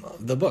kingdom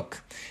of the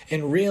book.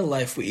 In real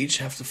life, we each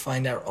have to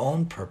find our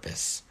own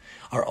purpose,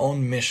 our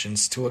own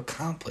missions to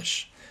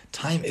accomplish.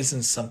 Time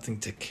isn't something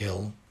to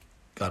kill,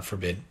 God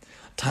forbid.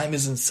 Time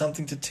isn't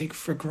something to take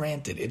for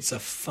granted. It's a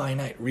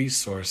finite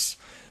resource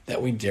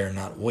that we dare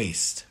not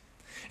waste.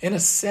 In a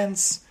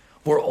sense,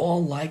 we're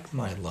all like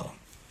Milo,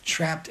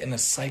 trapped in a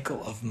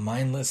cycle of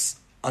mindless,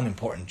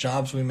 unimportant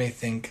jobs, we may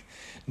think,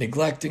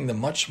 neglecting the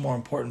much more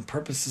important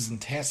purposes and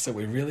tasks that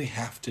we really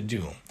have to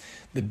do.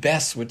 The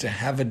best would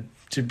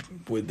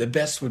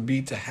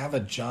be to have a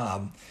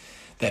job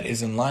that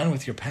is in line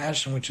with your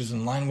passion, which is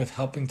in line with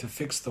helping to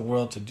fix the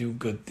world, to do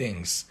good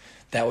things.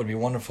 That would be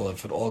wonderful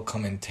if it all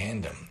come in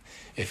tandem.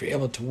 If you're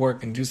able to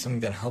work and do something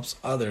that helps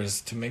others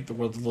to make the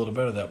world a little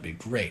better, that would be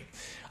great.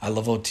 I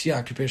love OT,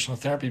 occupational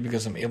therapy,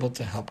 because I'm able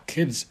to help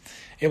kids,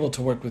 able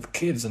to work with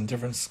kids on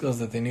different skills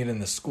that they need in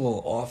the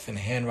school, often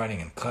handwriting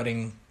and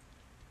cutting,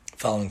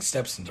 following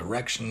steps and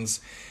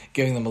directions,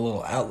 giving them a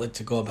little outlet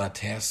to go about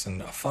tasks,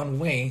 and a fun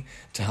way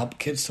to help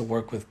kids to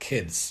work with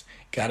kids.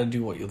 Got to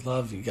do what you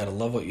love. You got to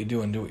love what you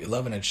do and do what you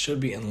love, and it should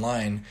be in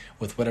line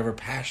with whatever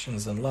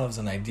passions and loves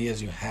and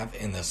ideas you have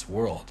in this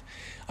world.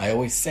 I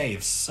always say,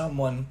 if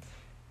someone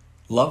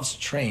loves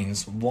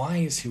trains, why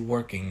is he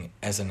working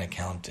as an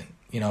accountant?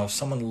 You know, if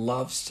someone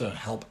loves to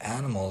help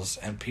animals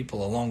and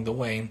people along the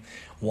way,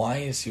 why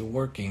is he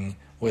working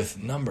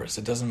with numbers?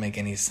 It doesn't make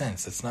any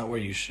sense. It's not where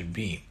you should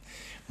be.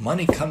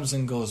 Money comes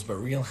and goes, but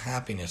real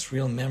happiness,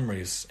 real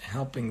memories,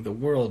 helping the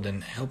world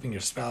and helping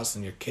your spouse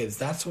and your kids,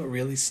 that's what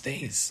really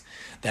stays.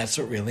 That's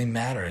what really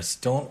matters.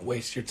 Don't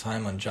waste your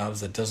time on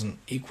jobs that doesn't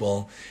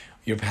equal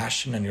your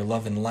passion and your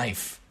love in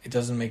life. It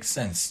doesn't make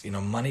sense. You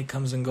know, money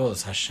comes and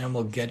goes. Hashem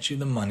will get you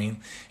the money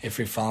if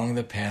you're following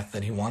the path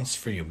that He wants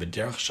for you.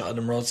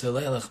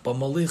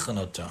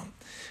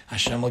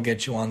 Hashem will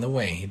get you on the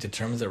way. He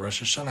determines at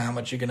Rosh Hashanah how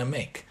much you're going to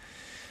make.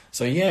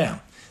 So yeah,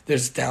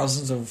 there's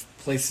thousands of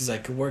places I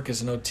could work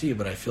as an OT,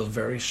 but I feel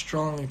very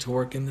strongly to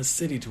work in the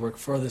city, to work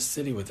for the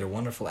city with their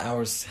wonderful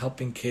hours,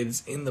 helping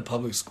kids in the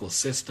public school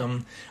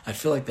system. I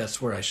feel like that's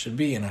where I should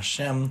be, and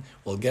Hashem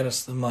will get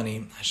us the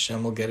money.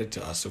 Hashem will get it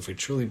to us if we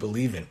truly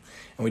believe it.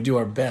 And we do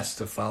our best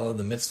to follow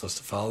the mitzvahs,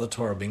 to follow the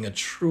Torah, being a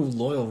true,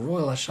 loyal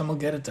royal, Hashem will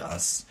get it to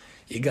us.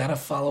 You got to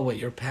follow what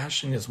your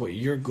passion is, what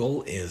your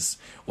goal is,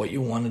 what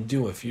you want to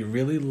do. If you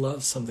really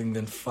love something,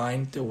 then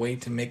find a way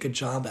to make a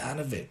job out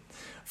of it.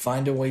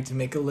 Find a way to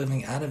make a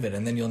living out of it,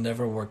 and then you'll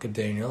never work a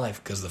day in your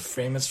life. Because the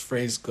famous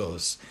phrase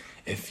goes,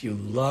 if you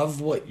love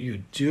what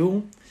you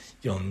do,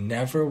 you'll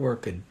never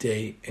work a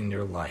day in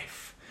your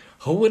life.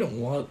 Who wouldn't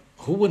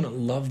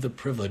love the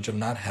privilege of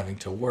not having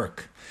to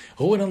work?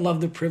 Who wouldn't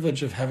love the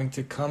privilege of having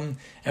to come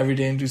every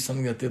day and do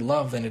something that they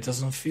love, and it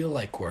doesn't feel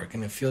like work,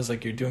 and it feels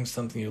like you're doing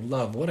something you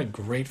love? What a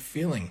great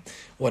feeling.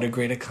 What a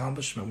great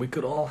accomplishment. We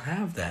could all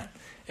have that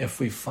if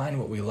we find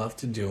what we love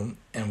to do,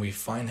 and we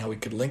find how we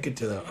could link it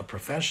to a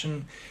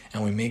profession,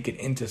 and we make it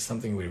into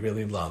something we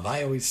really love.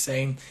 I always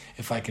say,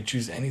 if I could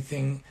choose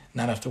anything,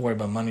 not have to worry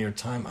about money or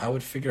time, I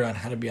would figure out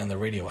how to be on the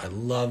radio. I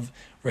love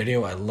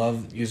radio. I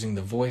love using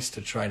the voice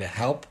to try to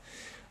help.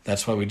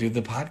 That's why we do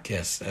the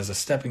podcast as a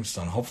stepping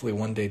stone, hopefully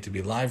one day to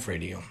be live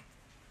radio.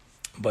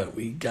 But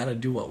we got to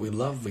do what we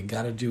love. We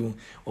got to do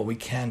what we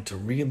can to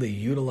really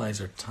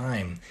utilize our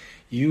time.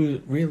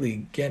 You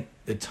really get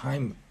the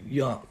time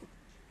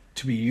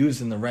to be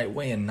used in the right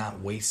way and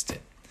not waste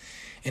it.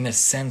 In a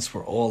sense,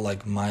 we're all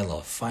like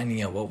Milo,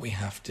 finding out what we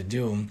have to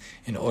do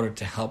in order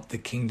to help the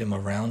kingdom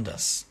around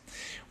us.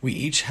 We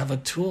each have a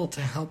tool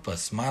to help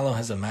us. Milo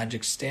has a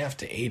magic staff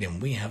to aid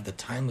him. We have the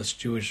timeless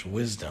Jewish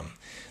wisdom,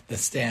 the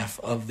staff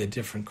of the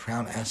different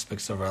crown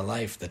aspects of our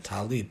life, the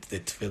talit, the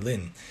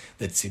tefillin,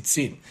 the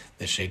tzitzit,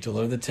 the sheitel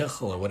or the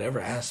tichel, or whatever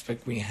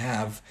aspect we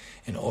have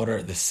in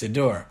order, the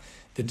siddur,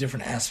 the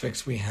different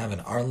aspects we have in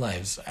our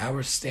lives,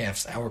 our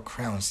staffs, our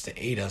crowns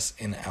to aid us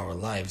in our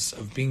lives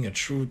of being a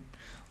true,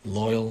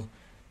 loyal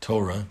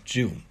Torah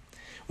Jew.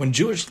 When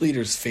Jewish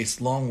leaders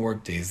faced long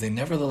work days, they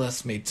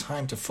nevertheless made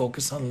time to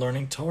focus on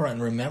learning Torah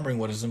and remembering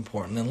what is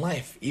important in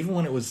life, even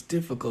when it was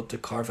difficult to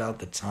carve out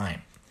the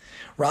time.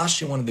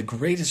 Rashi, one of the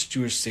greatest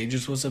Jewish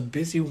sages, was a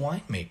busy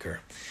winemaker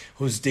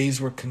whose days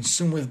were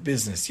consumed with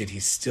business, yet he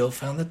still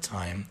found the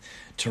time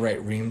to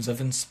write reams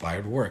of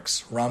inspired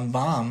works.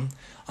 Rambam,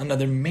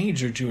 another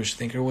major Jewish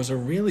thinker, was a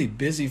really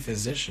busy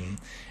physician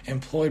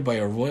employed by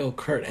a royal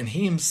court, and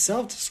he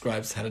himself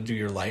describes how to do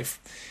your life.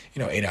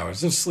 8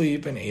 hours of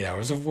sleep and 8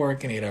 hours of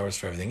work and 8 hours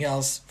for everything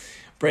else,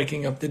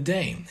 breaking up the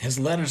day. His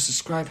letters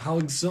describe how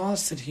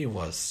exhausted he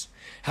was,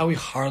 how he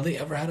hardly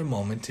ever had a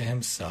moment to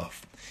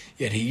himself.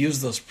 Yet he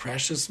used those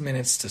precious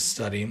minutes to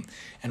study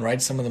and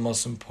write some of the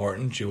most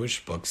important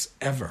Jewish books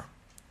ever.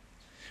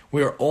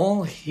 We are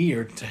all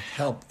here to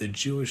help the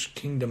Jewish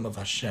kingdom of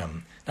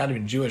Hashem, not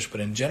even Jewish,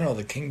 but in general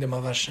the kingdom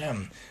of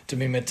Hashem, to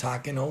be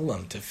metaken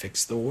olam, to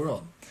fix the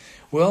world.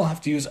 We all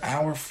have to use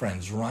our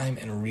friends, rhyme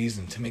and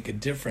reason, to make a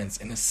difference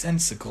in a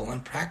sensical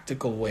and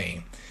practical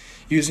way,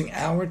 using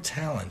our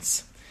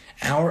talents,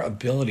 our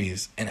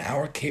abilities, and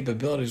our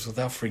capabilities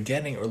without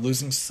forgetting or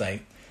losing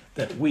sight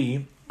that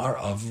we are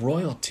of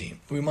royalty.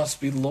 We must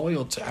be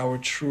loyal to our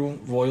true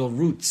royal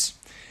roots,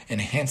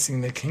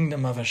 enhancing the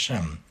kingdom of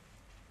Hashem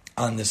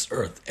on this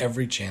earth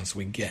every chance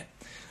we get.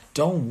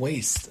 Don't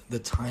waste the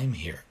time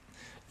here.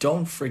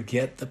 Don't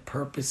forget the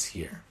purpose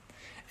here.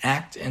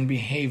 Act and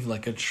behave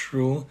like a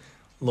true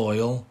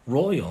loyal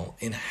royal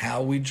in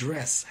how we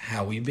dress,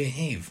 how we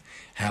behave,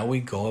 how we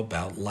go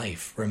about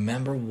life.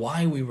 Remember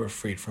why we were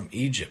freed from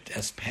Egypt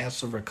as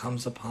Passover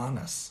comes upon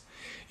us.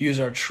 Use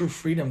our true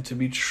freedom to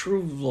be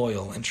true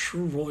loyal and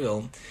true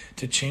royal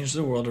to change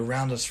the world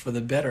around us for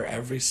the better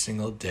every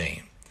single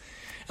day.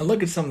 And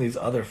look at some of these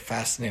other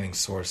fascinating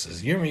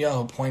sources.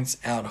 Yirmiyahu points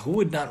out, who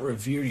would not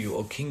revere you,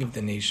 O King of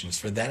the nations,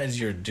 for that is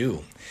your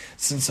due,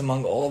 since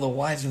among all the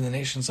wise of the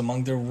nations,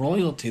 among their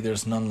royalty,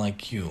 there's none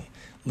like you.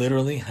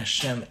 Literally,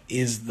 Hashem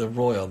is the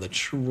royal, the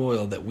true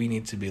royal that we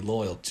need to be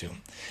loyal to.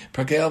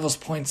 Pirkei Avos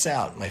points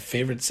out, my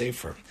favorite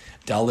sefer,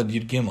 Daled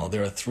Yud Gimel,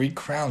 there are 3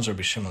 crowns,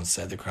 Rabbi Shimon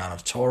said, the crown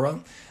of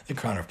Torah, the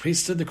crown of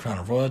priesthood, the crown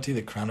of royalty,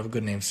 the crown of a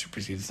good name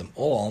supersedes them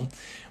all,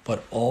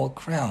 but all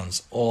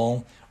crowns,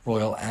 all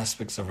royal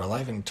aspects of our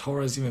life, and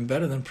Torah is even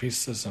better than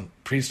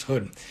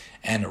priesthood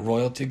and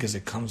royalty because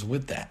it comes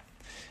with that.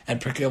 And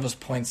Pirkei Avos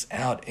points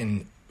out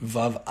in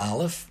Vav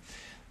Aleph,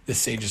 the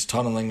sages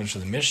taught in language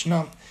of the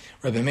Mishnah,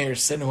 Rabbi Meir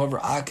said, whoever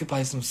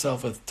occupies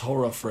himself with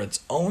Torah for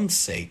its own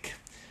sake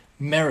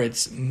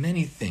merits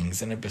many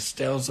things, and it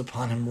bestows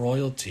upon him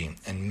royalty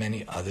and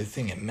many other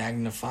things. It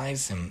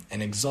magnifies him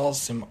and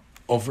exalts him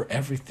over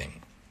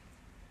everything.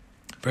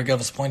 Pirkei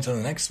Avos points on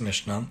the next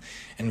Mishnah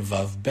in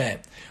Vav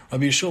Bet.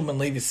 Rabbi Yeshua ben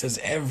Levi says,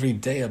 every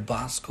day a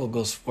bas kol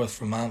goes forth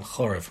from Mount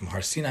Horeb, from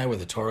Har Sinai, where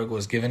the Torah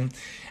was given,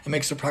 and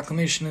makes a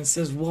proclamation and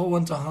says, woe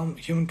unto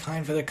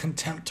humankind for their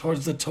contempt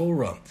towards the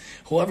Torah.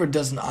 Whoever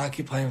doesn't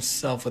occupy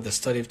himself with the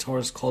study of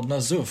Torah is called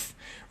Nazuf,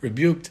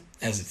 rebuked,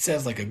 as it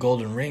says, like a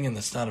golden ring in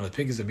the snout of a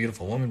pig is a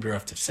beautiful woman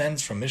bereft of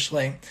sense, from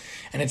Mishlei.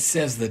 And it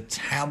says, the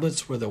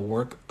tablets were the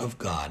work of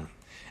God,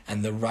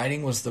 and the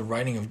writing was the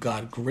writing of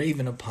God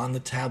graven upon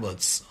the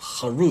tablets.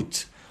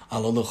 Charut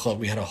ala luchot.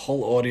 We had a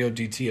whole audio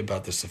DT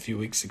about this a few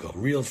weeks ago.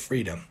 Real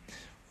freedom.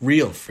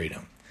 Real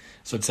freedom.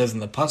 So it says in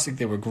the pasuk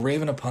they were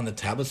graven upon the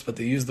tablets, but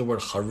they use the word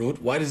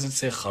charut. Why does it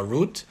say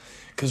charut?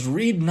 Because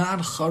read not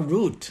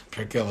charut,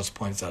 Pirkei Avos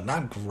points out.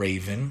 Not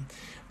graven,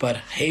 but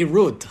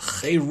herut.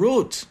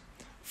 Cherut.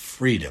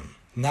 Freedom.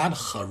 Not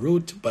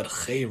charut, but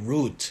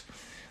cherut.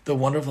 the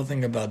wonderful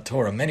thing about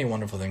Torah, many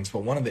wonderful things,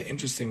 but one of the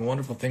interesting,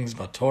 wonderful things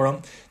about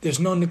Torah, there's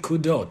no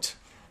nikudot.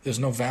 There's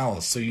no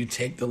vowels. So you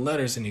take the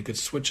letters and you could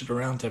switch it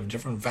around to have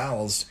different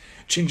vowels,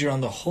 change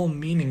around the whole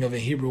meaning of a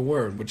Hebrew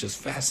word, which is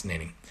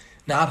fascinating.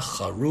 Not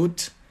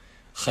charut,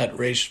 chet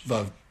resh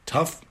vav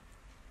taf,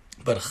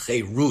 but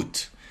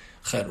cheirut,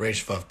 chet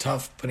resh vav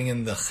taf, putting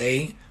in the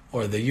che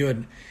or the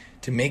yud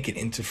to make it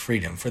into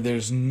freedom. For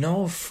there's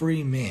no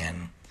free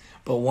man,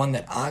 but one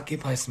that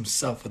occupies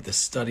himself with the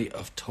study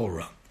of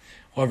Torah.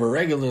 Whoever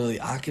regularly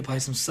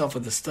occupies himself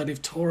with the study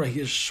of Torah, he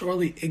is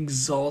surely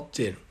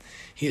exalted.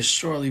 He is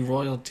surely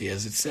royalty,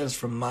 as it says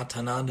from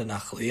Matanan to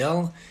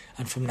Nachliel,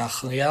 and from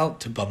Nachliel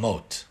to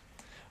Bamot,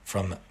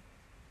 from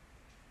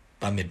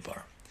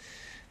Bamidbar.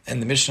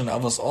 And the Mishnah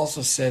Avos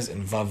also says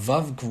in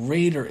Vavav,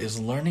 greater is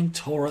learning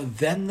Torah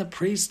than the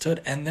priesthood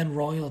and then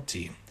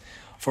royalty.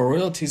 For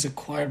royalty is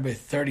acquired by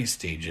 30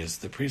 stages,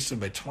 the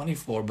priesthood by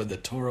 24, but the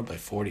Torah by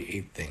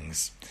 48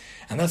 things.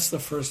 And that's the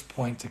first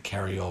point to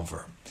carry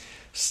over.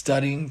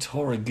 Studying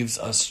Torah gives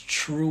us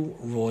true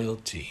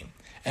royalty,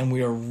 and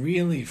we are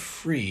really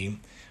free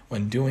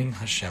when doing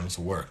Hashem's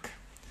work.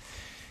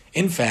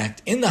 In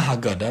fact, in the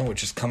Haggadah,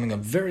 which is coming up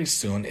very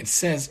soon, it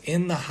says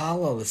in the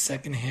Hallel, the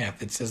second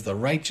half, it says, the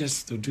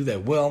righteous who do thy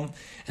will,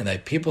 and thy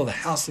people, the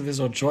house of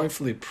Israel,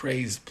 joyfully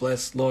praise,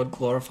 bless, Lord,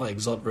 glorify,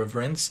 exalt,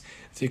 reverence,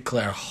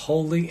 declare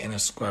holy, and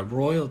ascribe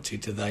royalty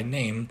to thy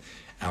name,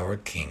 our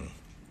King.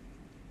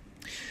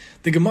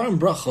 The Gemara in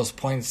Brachos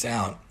points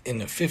out in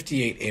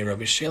 58a,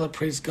 Rabbi Shela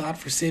praised God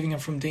for saving him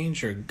from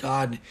danger.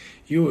 God,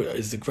 you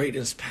is the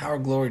greatest power,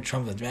 glory,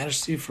 triumph, and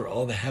majesty, for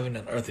all the heaven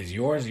and earth is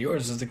yours.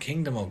 Yours is the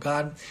kingdom, O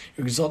God.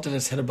 You're exalted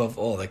as head above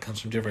all. That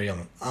comes from Divrei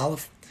Yom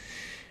Aleph.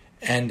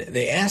 And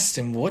they asked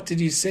him, what did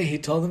you say? He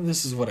told them,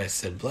 this is what I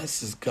said.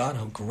 Blessed is God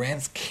who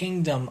grants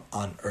kingdom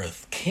on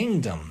earth.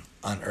 Kingdom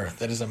on earth.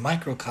 That is a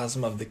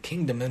microcosm of the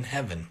kingdom in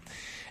heaven.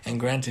 And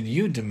granted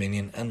you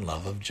dominion and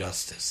love of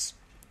justice.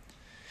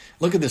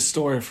 Look at this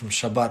story from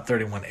Shabbat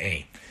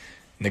 31a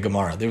in the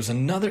Gemara. There was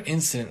another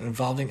incident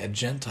involving a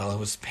Gentile who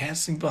was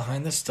passing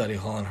behind the study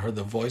hall and heard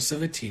the voice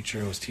of a teacher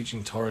who was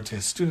teaching Torah to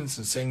his students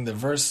and saying the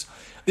verse,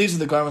 these are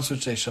the garments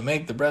which they shall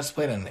make, the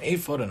breastplate and an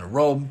ephod and a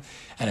robe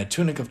and a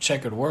tunic of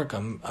checkered work,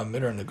 a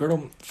mitre and a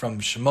girdle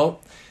from Shemot.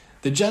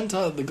 The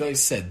Gentile, the guy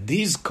said,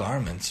 these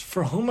garments,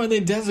 for whom are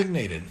they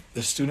designated?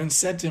 The student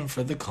said to him,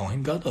 for the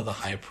Kohen Gadol, the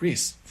high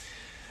priest.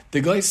 The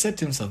guy said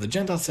to himself, the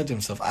Gentile said to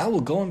himself, I will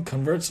go and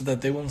convert so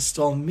that they will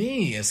install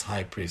me as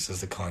high priest,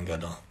 as the Kohen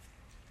Gadol.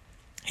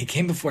 He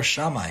came before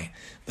Shammai,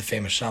 the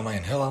famous Shammai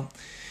and Hillel.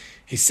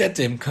 He said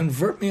to him,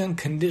 convert me on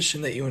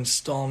condition that you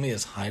install me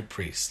as high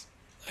priest.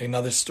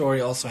 Another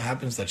story also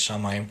happens that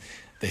Shammai,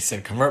 they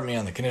said, convert me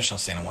on the condition I'll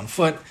stand on 1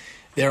 foot.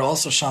 There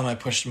also Shammai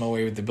pushed him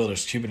away with the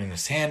builder's cubit in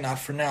his hand, not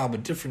for now,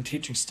 but different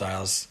teaching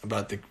styles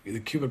about the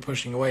cubit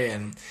pushing away,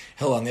 and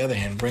Hillel, on the other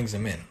hand, brings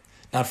him in.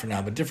 Not for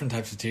now, but different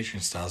types of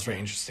teaching styles. Very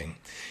interesting.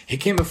 He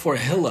came before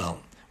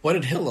Hillel. What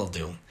did Hillel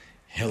do?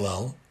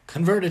 Hillel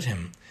converted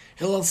him.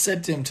 Hillel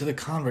said to him, to the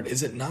convert,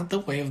 is it not the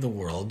way of the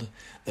world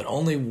that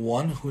only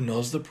one who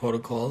knows the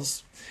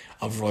protocols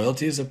of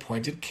royalty is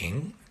appointed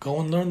king? Go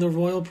and learn the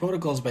royal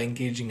protocols by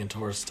engaging in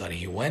Torah study.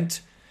 He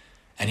went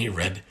and he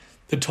read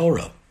the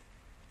Torah.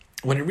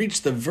 When he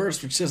reached the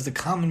verse which says, the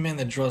common man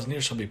that draws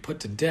near shall be put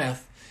to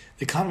death,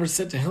 the convert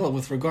said to Hillel,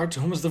 with regard to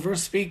whom is the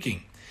verse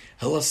speaking?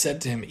 Hillel said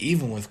to him,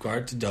 even with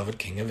regard to David,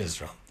 king of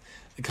Israel.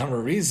 The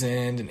convert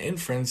reasoned in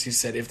inference. He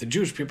said, if the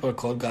Jewish people are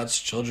called God's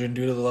children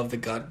due to the love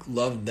that God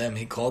loved them,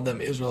 he called them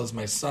Israel as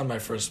my son, my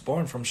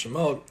firstborn from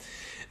Shemot.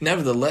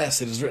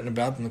 Nevertheless, it is written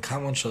about them, the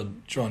common one shall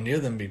draw near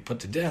them and be put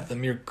to death. A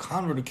mere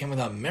convert who came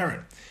without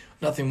merit,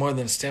 nothing more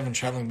than a staff and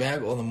traveling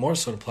bag, all the more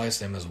so it applies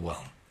to him as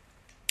well.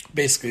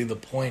 Basically, the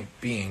point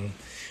being,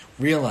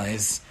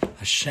 realize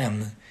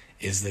Hashem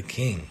is the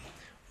king.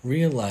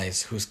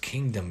 Realize whose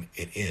kingdom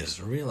it is.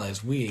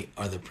 Realize we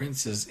are the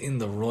princes in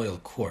the royal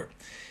court.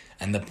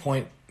 And the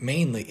point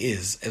mainly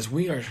is, as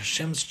we are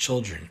Hashem's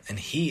children and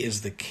He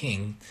is the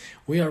king,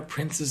 we are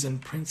princes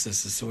and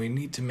princesses, so we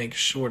need to make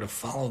sure to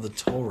follow the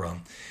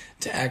Torah,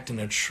 to act in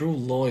a true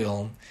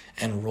loyal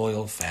and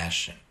royal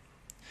fashion.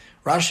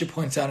 Rashi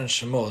points out in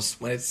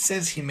Shemos, when it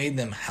says he made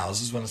them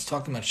houses, when it's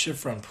talking about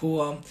Shifra and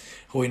Puah,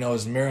 who we know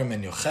as Miriam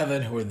and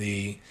Yocheved, who are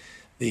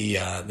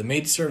the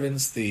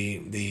maidservants,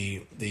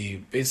 the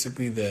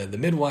basically the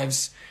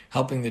midwives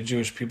helping the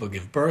Jewish people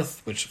give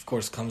birth, which of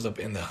course comes up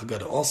in the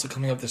Haggadah, also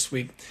coming up this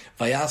week.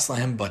 Vayas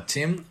lahem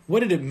batim. What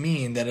did it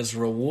mean that as a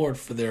reward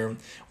for their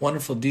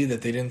wonderful deed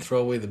that they didn't throw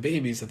away the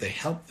babies, that they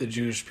helped the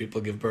Jewish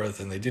people give birth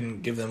and they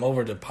didn't give them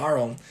over to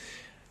Paro?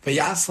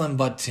 Vayas lahem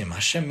batim.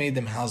 Hashem made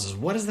them houses.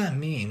 What does that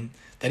mean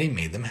that He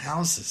made them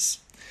houses?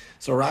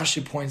 So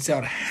Rashi points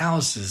out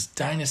houses,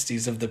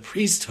 dynasties of the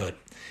priesthood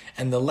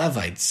and the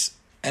Levites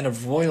and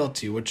of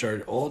royalty, which are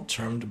all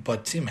termed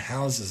batim,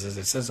 houses, as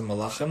it says in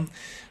Malachim.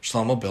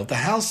 Shlomo built the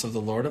house of the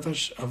Lord of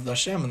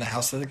Hashem and the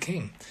house of the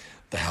king,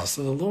 the house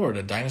of the Lord,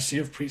 a dynasty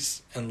of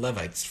priests and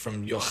Levites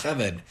from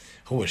Yocheved,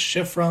 who was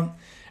Shifra,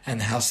 and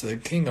the house of the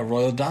king, a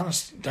royal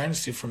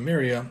dynasty from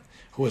Miriam,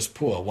 who was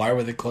Pua. Why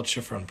were they called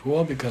Shifra and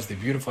Pua? Because they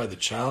beautified the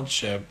child.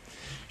 Shifra,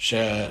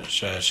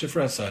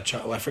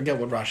 I forget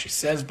what Rashi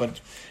says, but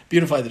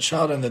beautified the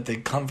child, and that they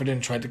comforted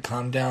and tried to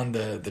calm down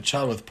the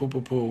child with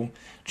poo,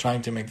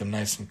 trying to make them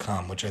nice and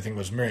calm, which I think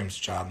was Miriam's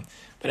job.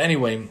 But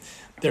anyway,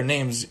 their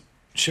names,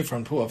 Shifra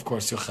and Pua, of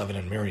course, Yocheved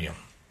and Miriam.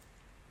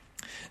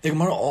 The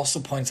Gemara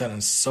also points out in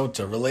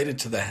Sota, related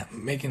to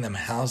making them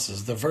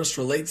houses, the verse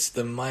relates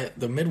the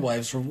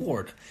midwives'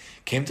 reward.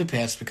 Came to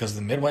pass because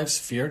the midwives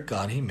feared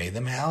God, he made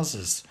them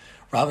houses.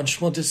 Rav and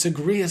Shmuel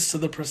disagree as to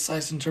the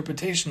precise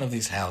interpretation of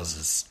these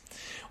houses.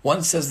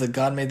 One says that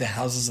God made the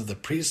houses of the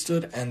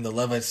priesthood and the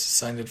Levites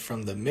descended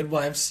from the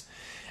midwives,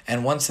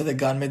 and one said that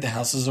God made the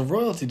houses of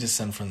royalty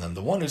descend from them.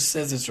 The one who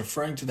says it's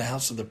referring to the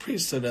house of the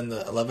priesthood and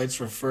the Levites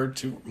referred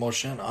to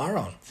Moshe and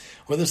Aaron,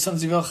 or the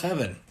sons of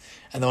Yocheved.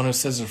 And the one who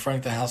says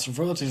referring to the house of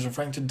royalty is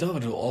referring to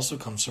David, who also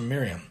comes from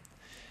Miriam.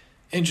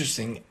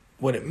 Interesting,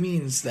 what it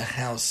means, the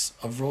house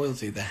of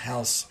royalty, the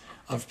house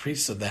of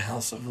priesthood, the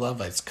house of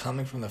Levites,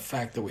 coming from the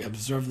fact that we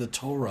observe the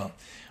Torah,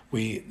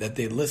 that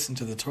they listen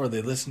to the Torah,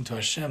 they listen to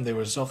Hashem, they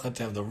were zochah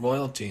to have the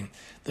royalty,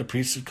 the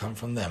priesthood come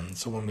from them.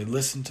 So when we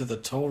listen to the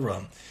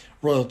Torah,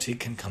 royalty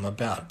can come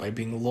about. By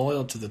being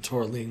loyal to the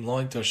Torah, being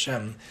loyal to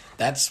Hashem,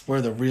 that's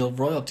where the real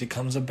royalty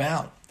comes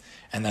about.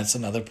 And that's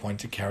another point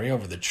to carry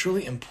over. The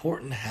truly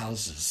important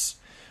houses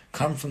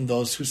come from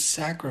those who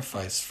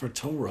sacrifice for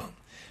Torah.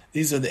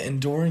 These are the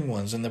enduring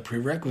ones and the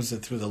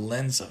prerequisite through the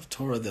lens of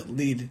Torah that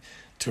lead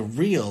to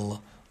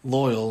real,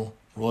 loyal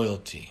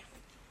royalty.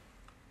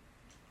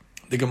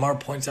 The Gemara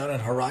points out in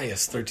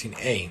Harayas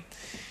 13a,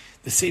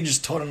 the sages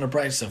taught in the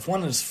Brayso, if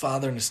one is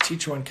father and his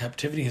teacher were in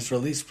captivity, his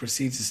release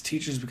precedes his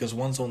teacher's because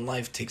one's own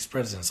life takes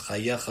precedence.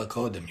 Chayecha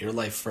kodem, your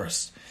life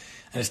first.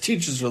 And his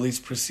teacher's release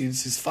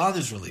precedes his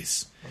father's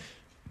release.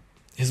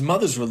 His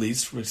mother's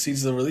release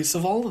precedes the release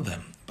of all of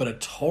them. But a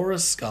Torah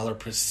scholar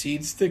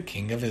precedes the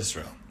king of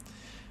Israel.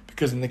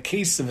 Because in the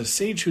case of a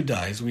sage who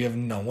dies, we have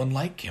no one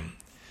like him.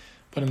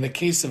 But in the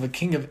case of a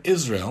king of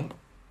Israel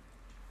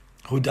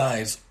who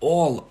dies,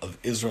 all of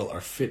Israel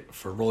are fit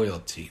for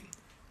royalty.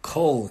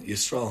 Kol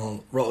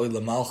Yisrael Ro'oi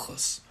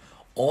L'Malchus.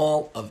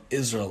 All of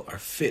Israel are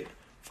fit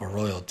for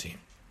royalty.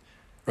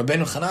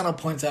 Rabbeinu Hananel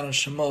points out in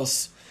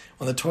Shemos,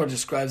 when the Torah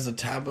describes the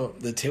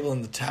table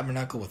in the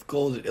tabernacle with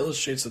gold, it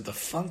illustrates that the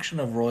function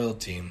of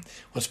royalty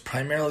was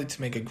primarily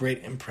to make a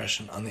great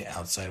impression on the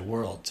outside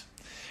world.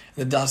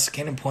 The Das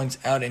Kanan points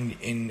out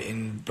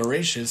in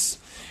Bereshis,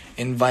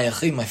 in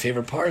Vayachi, my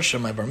favorite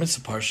parsha, my Bar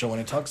Mitzvah parsha, when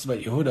it talks about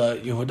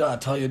Yehuda,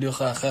 Atal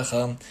Yeducha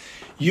Achecha,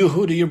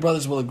 Yehuda, your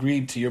brothers will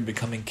agree to your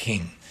becoming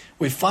king.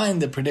 We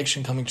find the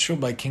prediction coming true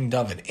by King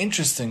David.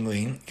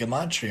 Interestingly,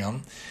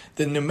 Gematria,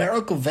 the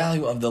numerical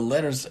value of the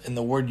letters in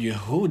the word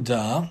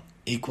Yehuda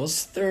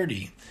equals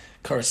 30,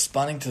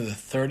 corresponding to the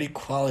 30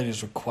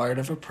 qualities required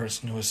of a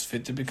person who is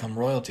fit to become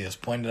royalty, as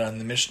pointed out in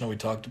the Mishnah we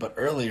talked about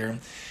earlier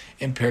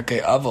in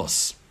Pirkei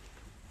Avos.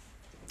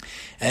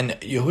 And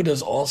Yehuda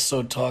is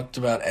also talked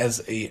about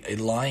as a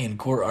lion,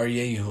 Gur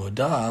Aryeh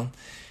Yehuda,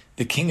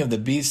 the king of the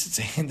beasts. It's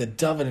a hint that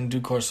David in due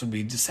course would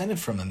be descended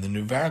from him. The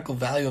numerical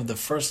value of the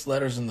first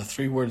letters in the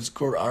three words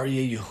Gur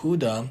Aryeh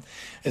Yehuda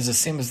is the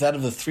same as that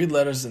of the three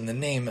letters in the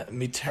name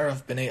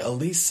Miteref B'nai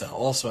Elisa,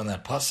 also in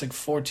that Pasuk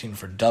 14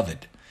 for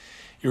David.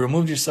 You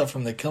removed yourself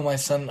from the kill my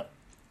son,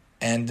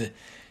 and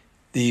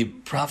the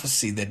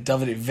prophecy that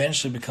David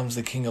eventually becomes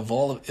the king of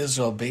all of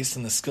Israel based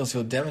on the skills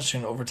he'll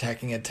demonstrate in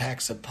overtaking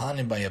attacks upon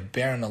him by a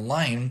bear and a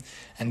lion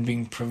and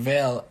being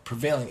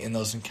prevailing in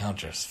those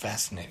encounters.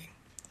 Fascinating.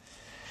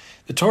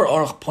 The Torah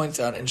Aruch points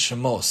out in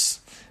Shemos,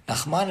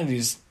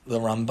 Nachmanides, the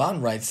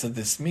Ramban writes that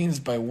this means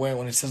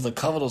when it says the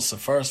kavod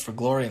sefaris for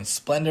glory and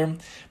splendor,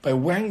 by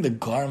wearing the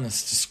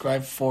garments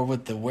described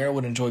forward, the wearer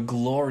would enjoy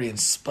glory and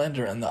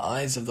splendor in the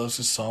eyes of those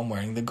who saw him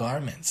wearing the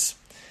garments.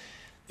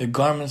 The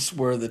garments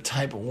were the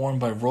type worn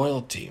by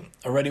royalty.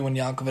 Already when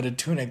Yaakov had a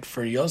tunic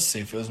for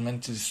Yosef, it was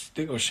meant to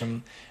distinguish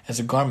him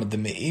as a garment. The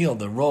me'il,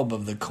 the robe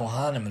of the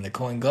Kohanim and the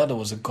Kohen Gadol,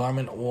 was a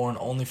garment worn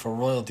only for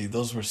royalty.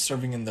 Those were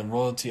serving in the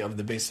royalty of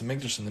the Beis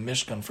HaMikdash and the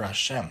Mishkan for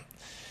Hashem.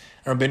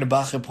 And Rabbeinu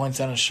Bachya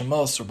points out in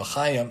Shemos, or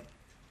Bachaya,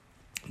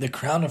 the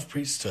crown of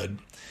priesthood,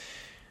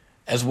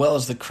 as well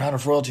as the crown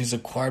of royalty, is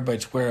acquired by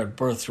its wearer at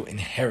birth through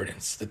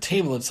inheritance. The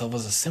table itself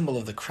was a symbol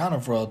of the crown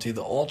of royalty,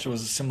 the altar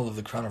was a symbol of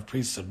the crown of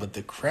priesthood, but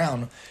the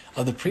crown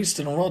of the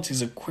priesthood and royalty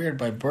is acquired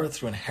by birth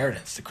through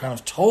inheritance. The crown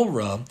of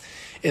Torah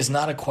is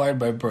not acquired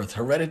by birth.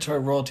 Hereditary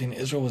royalty in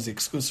Israel was the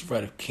exclusive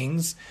right of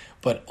kings,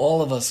 but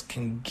all of us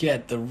can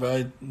get the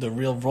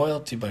real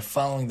royalty by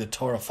following the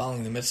Torah,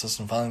 following the mitzvahs,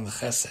 and following the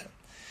chesed.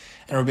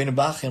 And Rabbeinu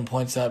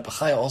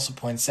Bachya also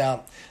points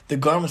out, the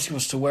garments he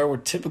was to wear were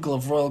typical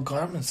of royal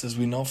garments, as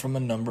we know from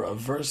a number of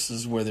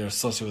verses where they're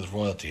associated with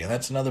royalty. And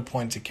that's another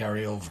point to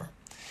carry over.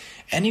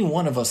 Any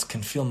one of us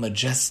can feel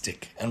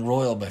majestic and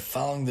royal by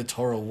following the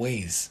Torah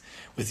ways,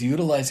 with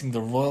utilizing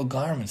the royal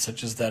garments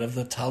such as that of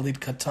the Talit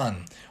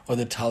Katan, or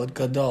the Talit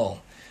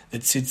Gadol, the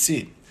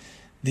Tzitzit,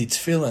 the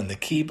Tefillin, the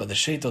Kippah, the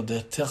Shetel,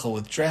 the Tichel,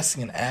 with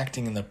dressing and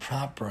acting in the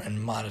proper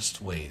and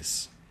modest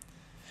ways.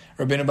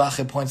 Rabbeinu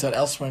Bachya points out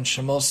elsewhere in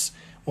Shemos,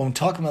 When we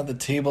talk about the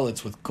table,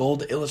 it's with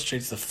gold,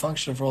 illustrates the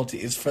function of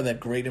royalty is for that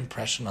great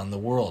impression on the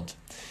world.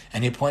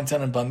 And he points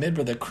out in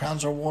Bamidbar that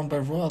crowns are worn by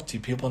royalty,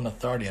 people in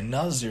authority. And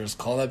Nazir is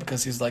called that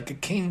because he's like a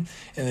king,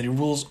 and that he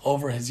rules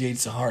over his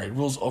Yetzer Hara, he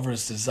rules over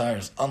his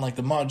desires, unlike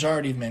the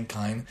majority of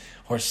mankind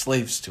who are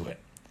slaves to it.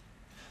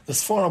 The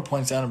Sforno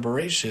points out in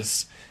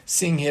Bereshis,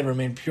 seeing he had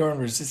remained pure and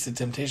resisted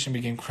temptation,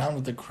 became crowned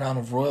with the crown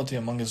of royalty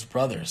among his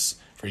brothers,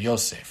 for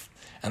Yosef.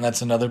 And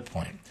that's another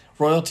point.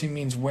 Royalty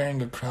means wearing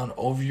a crown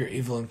over your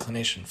evil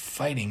inclination,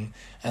 fighting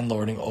and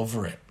lording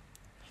over it.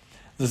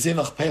 The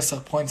Zevach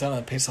Pesach points out on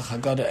the Pesach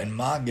Haggadah and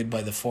Magid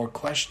by the 4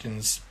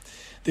 questions.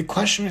 The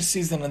questioner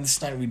sees that on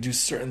this night we do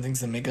certain things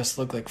that make us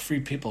look like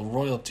free people,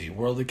 royalty,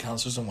 worldly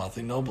counselors, and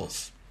wealthy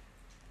nobles.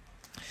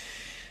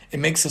 It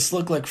makes us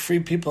look like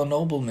free people and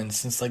noblemen,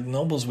 since like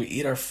nobles we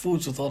eat our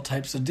foods with all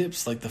types of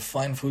dips, like the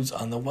fine foods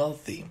on the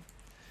wealthy.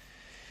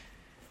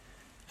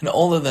 And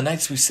all of the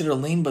nights we sit or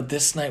lean, but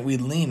this night we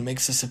lean,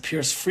 makes us appear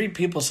as free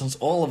people, since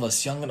all of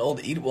us, young and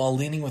old, eat while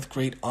leaning with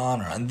great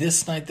honor. On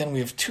this night, then, we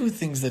have 2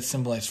 things that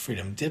symbolize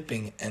freedom,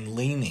 dipping and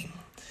leaning.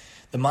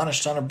 The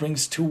Manashtana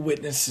brings 2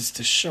 witnesses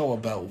to show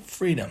about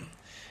freedom,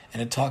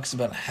 and it talks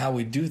about how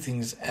we do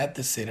things at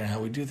the Seder, and how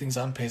we do things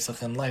on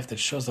Pesach in life that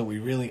shows that we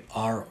really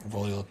are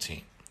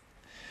royalty.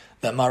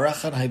 That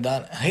Marachat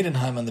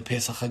Heidenheim on the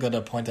Pesach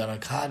Haggadah point out on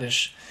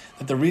Kaddish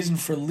that the reason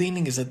for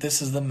leaning is that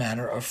this is the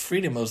manner of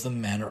freedom. It was the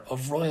manner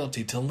of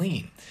royalty to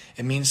lean.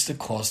 It means to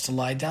cause to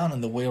lie down in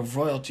the way of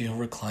royalty who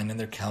recline in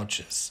their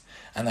couches.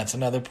 And that's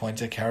another point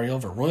to carry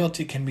over.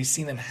 Royalty can be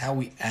seen in how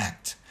we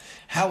act,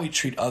 how we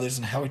treat others,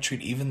 and how we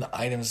treat even the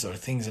items or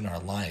things in our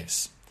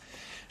lives.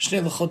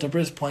 Shnei Luchot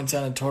HaBris points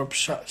out in Torah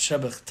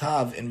Shebech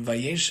Tav in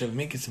Vayeshev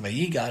Miketz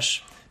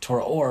Vayigash,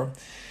 Torah Or,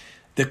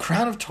 the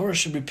crown of Torah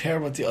should be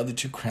paired with the other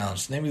 2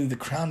 crowns, namely the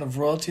crown of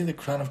royalty and the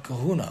crown of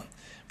kahuna.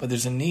 But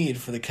there's a need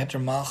for the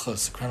Keter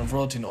Malchus, the crown of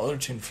royalty, in order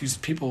to infuse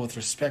people with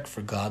respect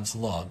for God's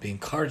law, be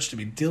encouraged to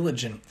be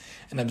diligent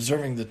in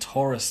observing the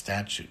Torah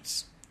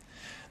statutes.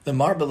 The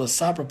Marbel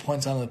Sabra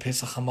points out in the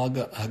Pesach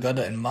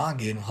Haggadah and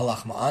Magid,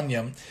 Halach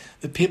Ma'anya,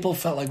 the people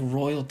felt like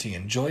royalty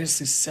and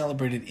joyously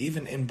celebrated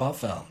even in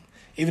Bavel.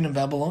 Even in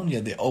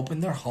Babylonia, they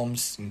opened their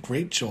homes in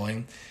great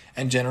joy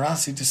and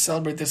generosity to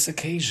celebrate this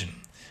occasion,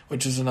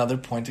 which is another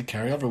point to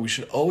carry over. We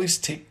should always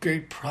take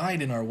great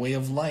pride in our way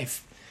of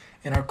life,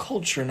 in our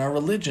culture, in our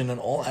religion, in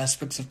all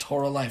aspects of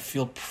Torah life.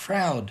 Feel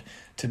proud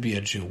to be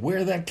a Jew.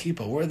 Wear that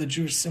kippah, wear the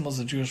Jewish symbols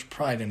of Jewish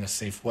pride in a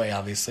safe way,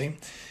 obviously,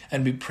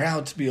 and be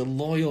proud to be a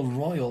loyal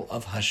royal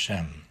of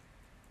Hashem.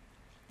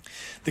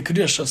 The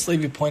Kedush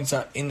Shaslevi points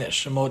out in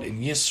Shemot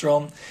in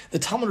Yisro, the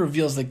Talmud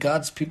reveals that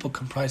God's people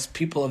comprise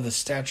people of the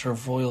stature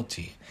of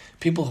royalty,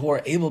 people who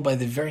are able by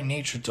their very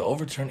nature to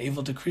overturn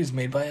evil decrees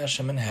made by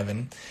Hashem in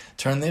heaven,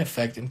 turn the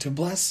effect into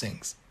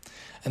blessings.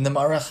 And the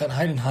Marachat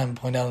Heidenheim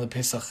point out in the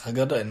Pesach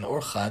Haggadah and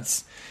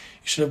Orchatz,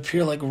 you should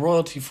appear like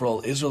royalty, for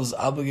all Israel is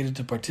obligated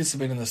to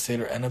participate in the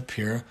Seder and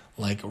appear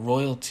like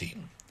royalty.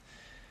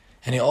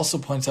 And he also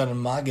points out in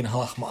Magid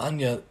Halach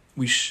Ma'anya,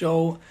 we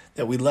show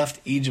that we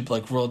left Egypt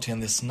like royalty on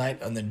this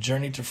night on the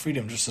journey to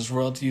freedom. Just as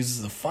royalty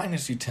uses the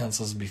finest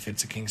utensils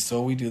befits a king,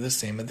 so we do the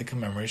same at the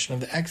commemoration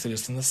of the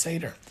Exodus in the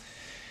Seder.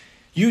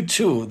 You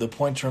too, the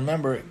point to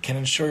remember, can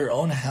ensure your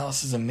own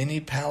house is a mini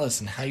palace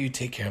in how you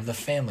take care of the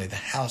family, the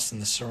house,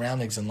 and the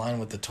surroundings in line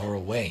with the Torah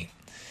way.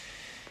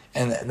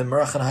 And the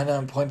Merachat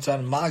Hanan points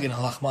out in Magid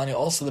Halachmani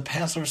also the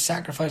Passover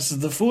sacrifice is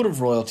the food of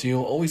royalty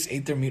who always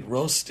ate their meat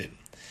roasted.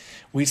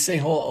 We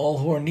say all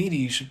who are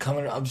needy should come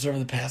and observe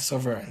the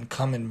Passover and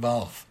come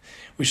involve.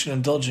 We should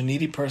indulge a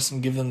needy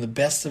person, give them the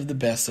best of the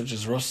best, such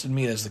as roasted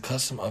meat, as the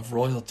custom of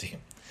royalty.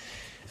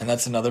 And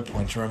that's another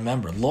point to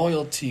remember.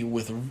 Royalty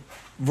with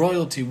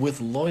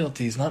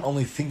loyalty is not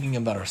only thinking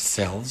about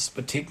ourselves,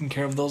 but taking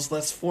care of those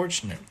less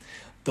fortunate,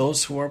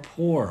 those who are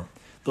poor,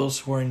 those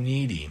who are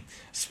needy,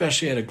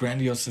 especially at a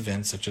grandiose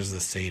event such as the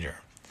Seder.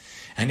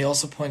 And he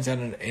also points out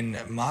in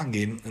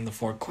Magid, in the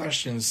 4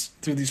 questions,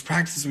 through these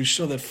practices we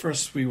show that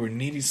first we were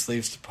needy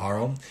slaves to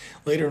Paro,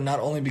 later not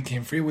only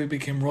became free, we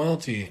became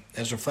royalty,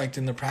 as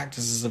reflected in the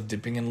practices of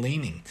dipping and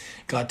leaning.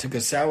 God took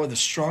us out with a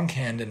strong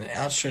hand and an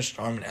outstretched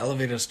arm and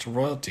elevated us to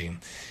royalty.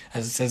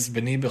 As it says,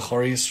 B'ni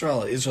Bechori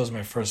Yisrael, Israel is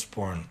my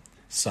firstborn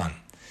son.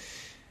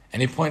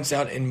 And he points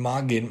out in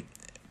Magid,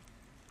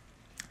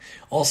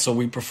 also,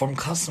 we perform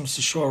customs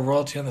to show our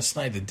royalty on this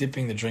night, the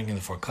dipping, the drinking,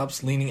 the 4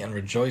 cups, leaning, and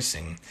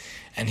rejoicing.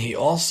 And he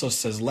also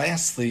says,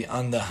 lastly,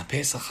 on the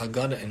Pesach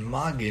Haggadah and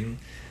Magid,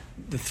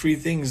 the 3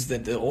 things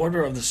that the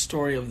order of the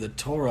story of the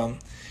Torah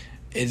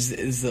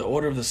is the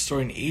order of the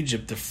story in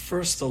Egypt. The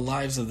first, the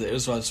lives of the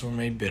Israelites were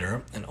made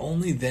bitter, and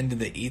only then did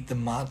they eat the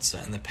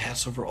matzah and the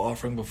Passover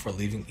offering before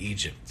leaving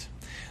Egypt.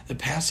 The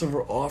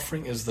Passover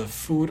offering is the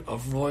food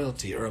of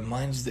royalty. It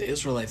reminds the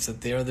Israelites that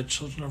they are the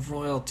children of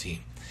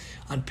royalty.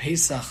 On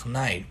Pesach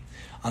night,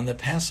 on the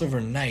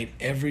Passover night,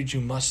 every Jew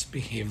must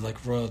behave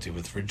like royalty,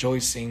 with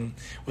rejoicing,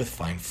 with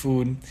fine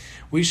food.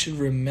 We should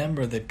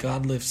remember that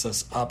God lifts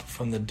us up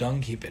from the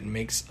dung heap and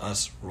makes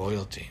us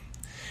royalty.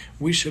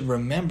 We should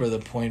remember the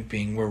point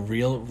being where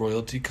real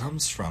royalty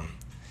comes from.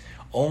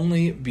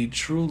 Only be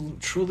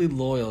truly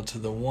loyal to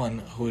the one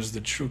who is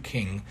the true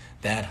king,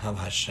 that of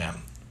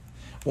Hashem.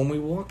 When we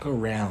walk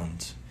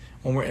around,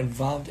 when we're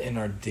involved in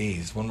our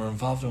days, when we're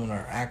involved in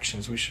our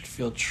actions, we should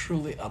feel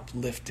truly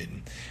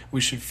uplifted.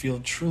 We should feel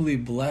truly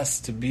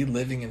blessed to be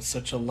living in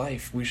such a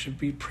life. We should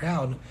be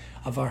proud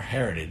of our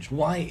heritage.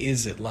 Why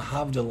is it,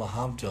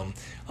 lahavdil,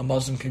 a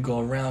Muslim can go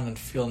around and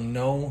feel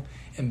no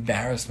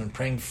embarrassment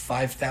praying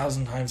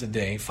 5,000 times a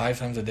day, 5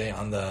 times a day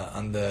on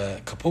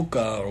the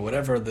kapuka or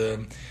whatever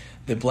the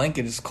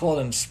blanket is called,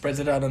 and spreads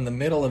it out in the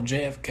middle of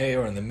JFK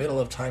or in the middle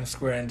of Times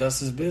Square and does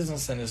his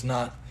business and is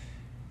not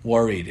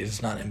worried,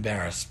 is not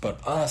embarrassed.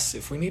 But us,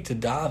 if we need to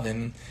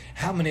daven,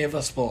 how many of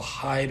us will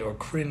hide or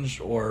cringe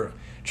or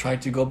try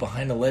to go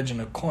behind a ledge in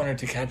a corner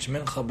to catch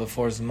mincha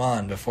before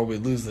Zman, before we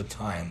lose the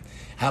time?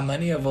 How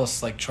many of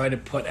us try to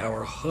put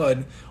our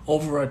hood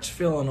over our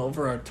tefillin,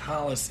 over our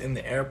talis in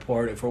the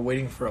airport if we're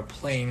waiting for a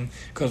plane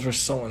because we're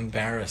so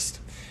embarrassed?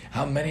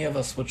 How many of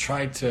us will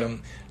try to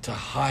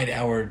hide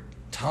our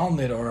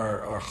Talmud or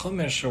our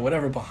Chumash or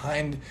whatever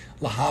behind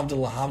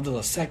lahavdil,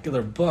 a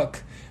secular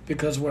book,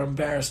 because we're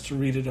embarrassed to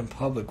read it in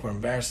public, we're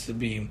embarrassed to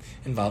be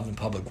involved in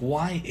public?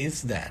 Why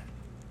is that?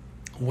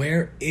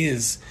 Where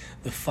is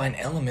the fine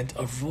element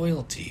of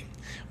royalty?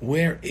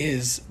 Where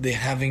is the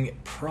having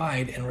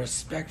pride and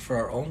respect for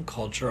our own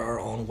culture, our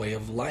own way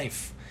of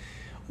life?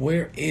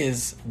 Where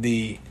is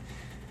the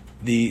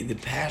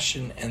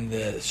passion and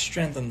the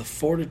strength and the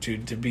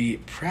fortitude to be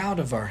proud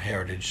of our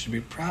heritage, to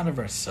be proud of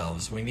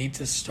ourselves? We need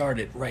to start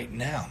it right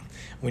now.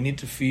 We need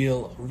to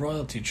feel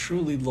royalty,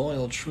 truly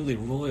loyal, truly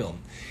royal.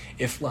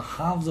 If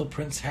lahavdil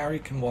Prince Harry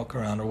can walk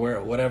around,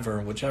 or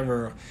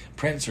whichever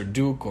prince or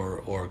duke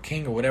or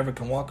king or whatever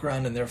can walk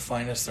around in their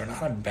finest, they're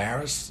not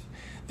embarrassed.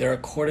 They're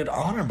accorded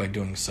honor by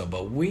doing so.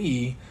 But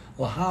we,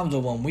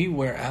 lahavdil, when we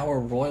wear our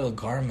royal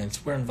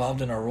garments, we're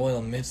involved in our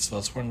royal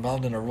mitzvahs, we're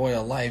involved in a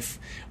royal life,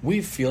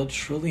 we feel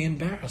truly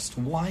embarrassed.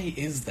 Why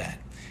is that?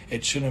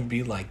 It shouldn't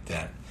be like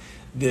that.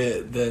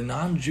 The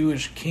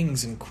non-Jewish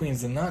kings and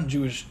queens, the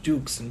non-Jewish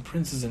dukes and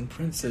princes and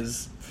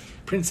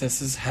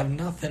princesses have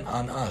nothing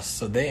on us.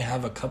 So they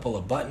have a couple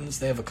of buttons,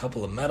 they have a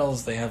couple of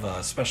medals, they have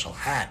a special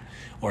hat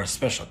or a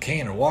special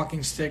cane or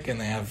walking stick,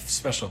 and they have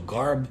special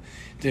garb,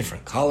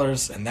 different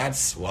colors, and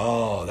that's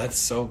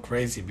so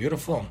crazy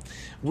beautiful.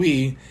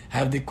 We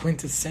have the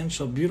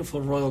quintessential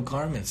beautiful royal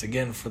garments,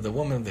 again, for the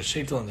woman, the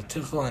sheitel and the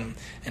tichel,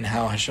 and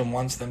how Hashem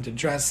wants them to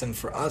dress. And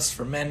for us,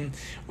 for men,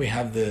 we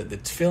have the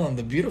tefillin,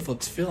 the beautiful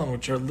tefillin,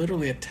 which are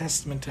literally a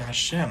testament to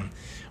Hashem,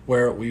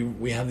 where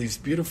we have these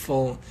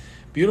beautiful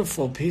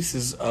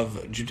pieces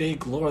of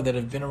Judaic lore that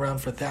have been around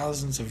for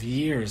thousands of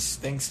years,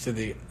 thanks to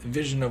the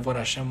vision of what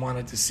Hashem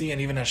wanted to see.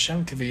 And even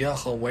Hashem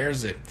Kiviyachal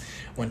wears it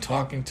when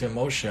talking to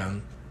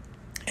Moshe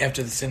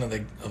after the sin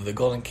of the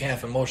golden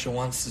calf, and Moshe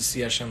wants to see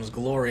Hashem's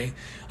glory.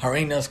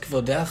 Hareinas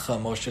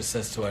kvodecha, Moshe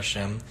says to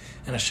Hashem,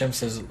 and Hashem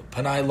says,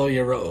 Panai lo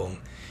yera'u.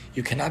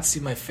 You cannot see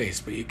my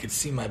face, but you could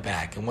see my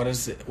back. And what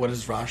is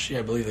Rashi?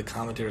 I believe the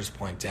commentators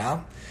point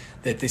out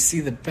that they see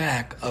the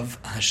back of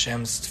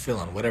Hashem's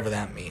tefillin, whatever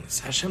that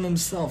means. Hashem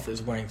himself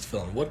is wearing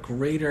tefillin. What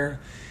greater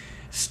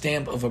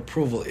stamp of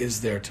approval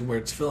is there to wear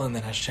tefillin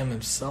than Hashem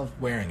himself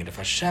wearing it? If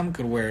Hashem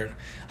could wear it,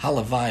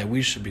 halavai,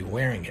 we should be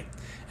wearing it.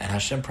 And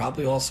Hashem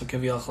probably also,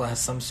 Kiviyachal, has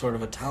some sort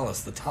of a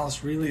talis. The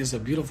talis really is a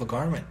beautiful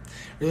garment.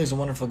 Really is a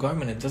wonderful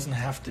garment. It doesn't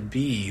have to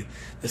be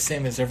the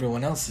same as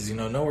everyone else's.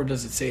 Nowhere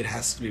does it say it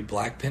has to be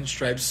black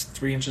pinstripes,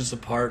 3 inches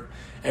apart,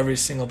 every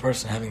single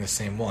person having the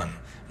same one.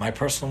 My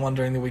personal one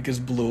during the week is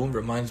blue. It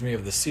reminds me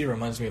of the sea,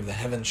 reminds me of the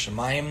heaven,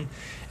 Shemayim,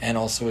 and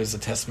also is a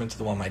testament to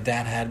the one my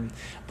dad had.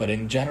 But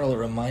in general, it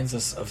reminds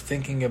us of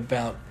thinking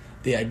about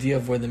the idea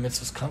of where the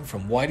mitzvahs come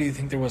from. Why do you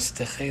think there was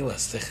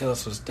techelas?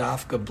 Techelas was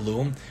dafka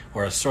blue,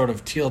 or a sort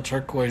of teal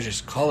turquoise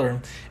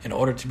color, in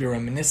order to be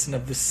reminiscent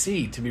of the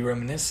sea, to be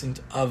reminiscent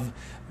of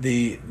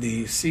the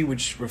sea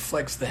which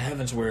reflects the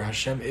heavens where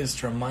Hashem is,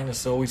 to remind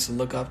us always to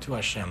look up to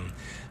Hashem,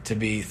 to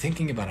be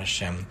thinking about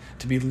Hashem,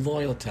 to be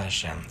loyal to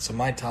Hashem. So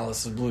my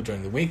talis is blue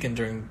during the week, and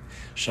during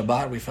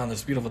Shabbat we found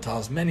this beautiful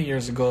talis many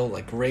years ago,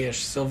 like grayish,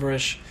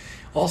 silverish,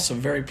 also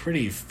very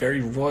pretty,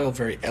 very royal,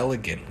 very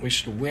elegant. We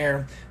should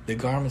wear the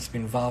garments, be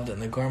involved in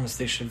the garments.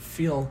 They should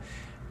feel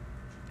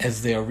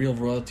as they are real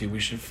royalty. We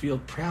should feel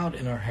proud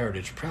in our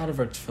heritage, proud of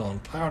our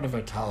tefillin, proud of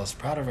our talis,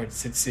 proud of our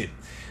tzitzit.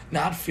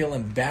 Not feel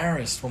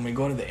embarrassed when we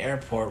go to the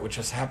airport, which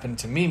has happened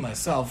to me,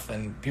 myself,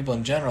 and people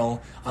in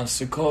general, on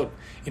Sukkot,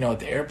 at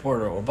the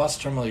airport or bus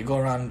terminal, you go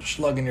around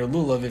shlugging your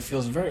lulav, it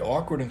feels very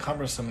awkward and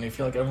cumbersome, and you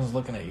feel like everyone's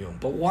looking at you.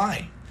 But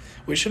why?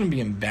 We shouldn't be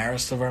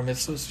embarrassed of our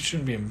mitzvahs. We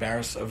shouldn't be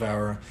embarrassed of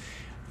our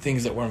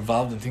things that we're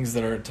involved in, things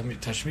that are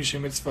tashmisha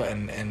mitzvah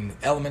and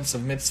elements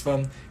of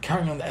mitzvah.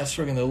 Carrying on the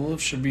esrog and the lulav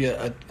should be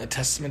a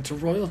testament to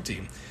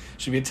royalty.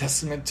 should be a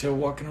testament to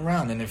walking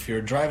around. And if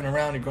you're driving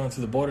around, you're going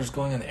through the borders,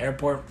 going in the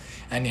airport,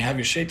 and you have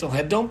your sheitel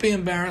head, don't be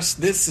embarrassed.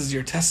 This is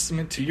your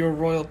testament to your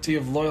royalty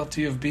of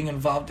loyalty of being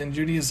involved in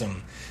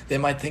Judaism. They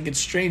might think it's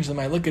strange. They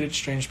might look at it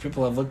strange.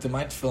 People have looked at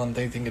my tefillin and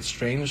they think it's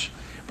strange.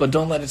 But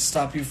don't let it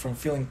stop you from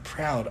feeling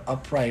proud,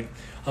 upright,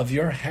 of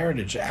your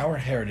heritage, our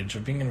heritage,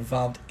 of being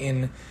involved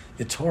in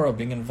the Torah,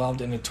 being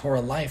involved in the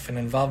Torah life, and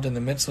involved in the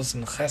mitzvahs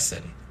and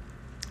chesed.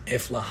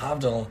 If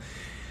lahavdil,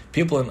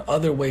 people in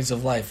other ways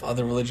of life,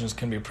 other religions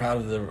can be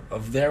proud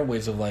of their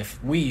ways of life,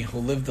 we who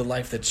live the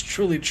life that's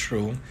truly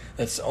true,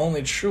 that's the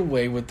only true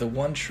way with the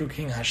one true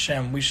King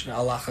Hashem, we should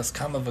alachas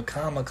kama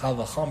v'kama kal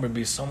v'chomer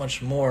be so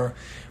much more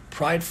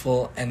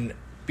prideful and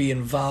be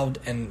involved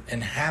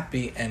and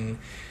happy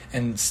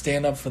and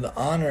stand up for the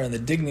honor and the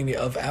dignity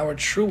of our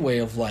true way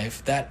of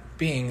life, that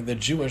being the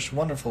Jewish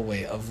wonderful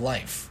way of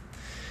life.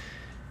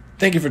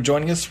 Thank you for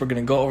joining us. We're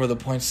going to go over the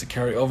points to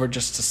carry over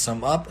just to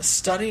sum up.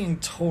 Studying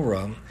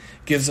Torah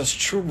gives us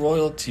true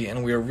royalty,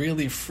 and we are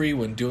really free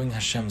when doing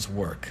Hashem's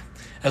work.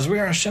 As we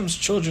are Hashem's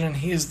children and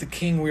He is the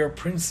King, we are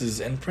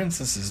princes and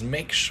princesses.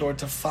 Make sure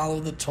to follow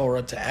the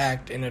Torah, to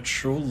act in a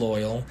true,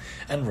 loyal,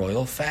 and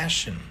royal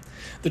fashion.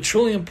 The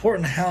truly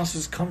important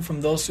houses come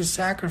from those who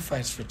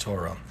sacrifice for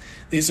Torah.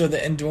 These are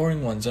the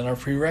enduring ones and are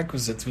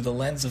prerequisite through the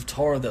lens of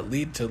Torah that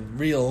lead to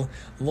real,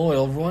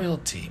 loyal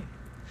royalty.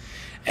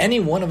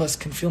 Any one of us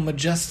can feel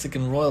majestic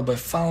and royal by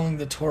following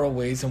the Torah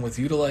ways and with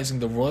utilizing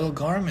the royal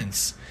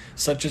garments,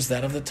 such as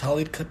that of the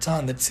Talit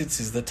Katan, the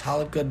Tzitzis, the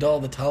Talit Gadol,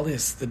 the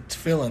Talis, the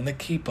Tefillin, the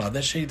Kippah, the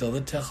Sheitel, the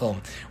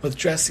Techel, with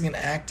dressing and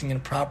acting in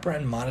proper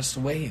and modest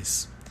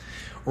ways.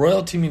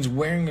 Royalty means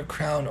wearing a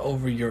crown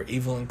over your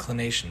evil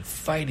inclination,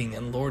 fighting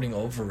and lording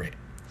over it.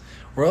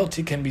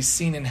 Royalty can be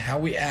seen in how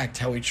we act,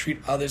 how we treat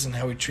others, and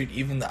how we treat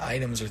even the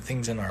items or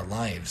things in our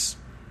lives.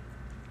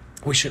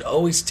 We should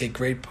always take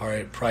great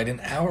pride in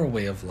our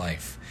way of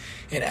life,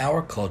 in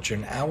our culture,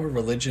 in our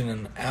religion,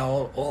 and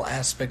all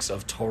aspects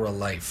of Torah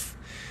life.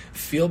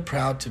 Feel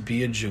proud to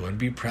be a Jew and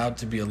be proud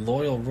to be a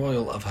loyal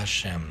royal of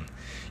Hashem.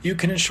 You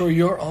can ensure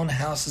your own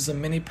house is a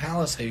mini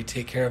palace, how you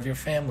take care of your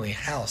family,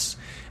 house,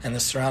 and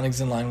the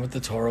surroundings in line with the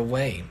Torah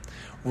way.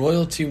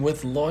 Royalty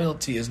with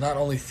loyalty is not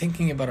only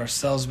thinking about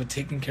ourselves, but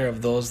taking care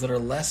of those that are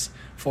less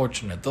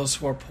fortunate, those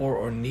who are poor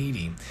or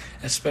needy,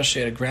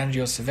 especially at a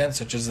grandiose event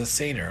such as the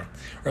Seder.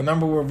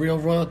 Remember where real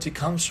royalty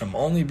comes from.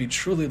 Only be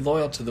truly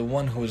loyal to the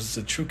one who is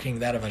the true King,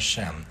 that of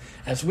Hashem.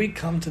 As we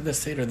come to the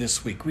Seder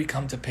this week, we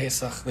come to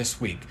Pesach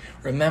this week,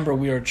 remember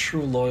we are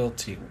true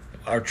loyalty.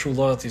 Our true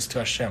loyalty is to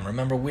Hashem.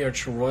 Remember we are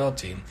true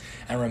royalty,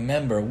 and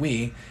remember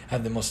we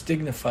have the most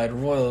dignified,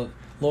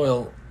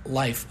 loyal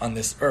life on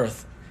this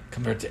earth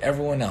compared to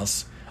everyone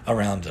else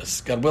around us.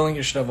 God willing,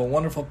 you should have a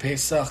wonderful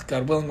Pesach.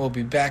 God willing, we'll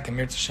be back in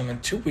Mirz Hashem in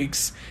 2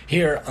 weeks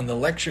here on the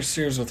lecture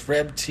series with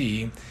Reb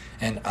T,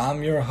 and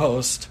I'm your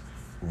host,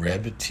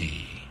 Reb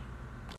T.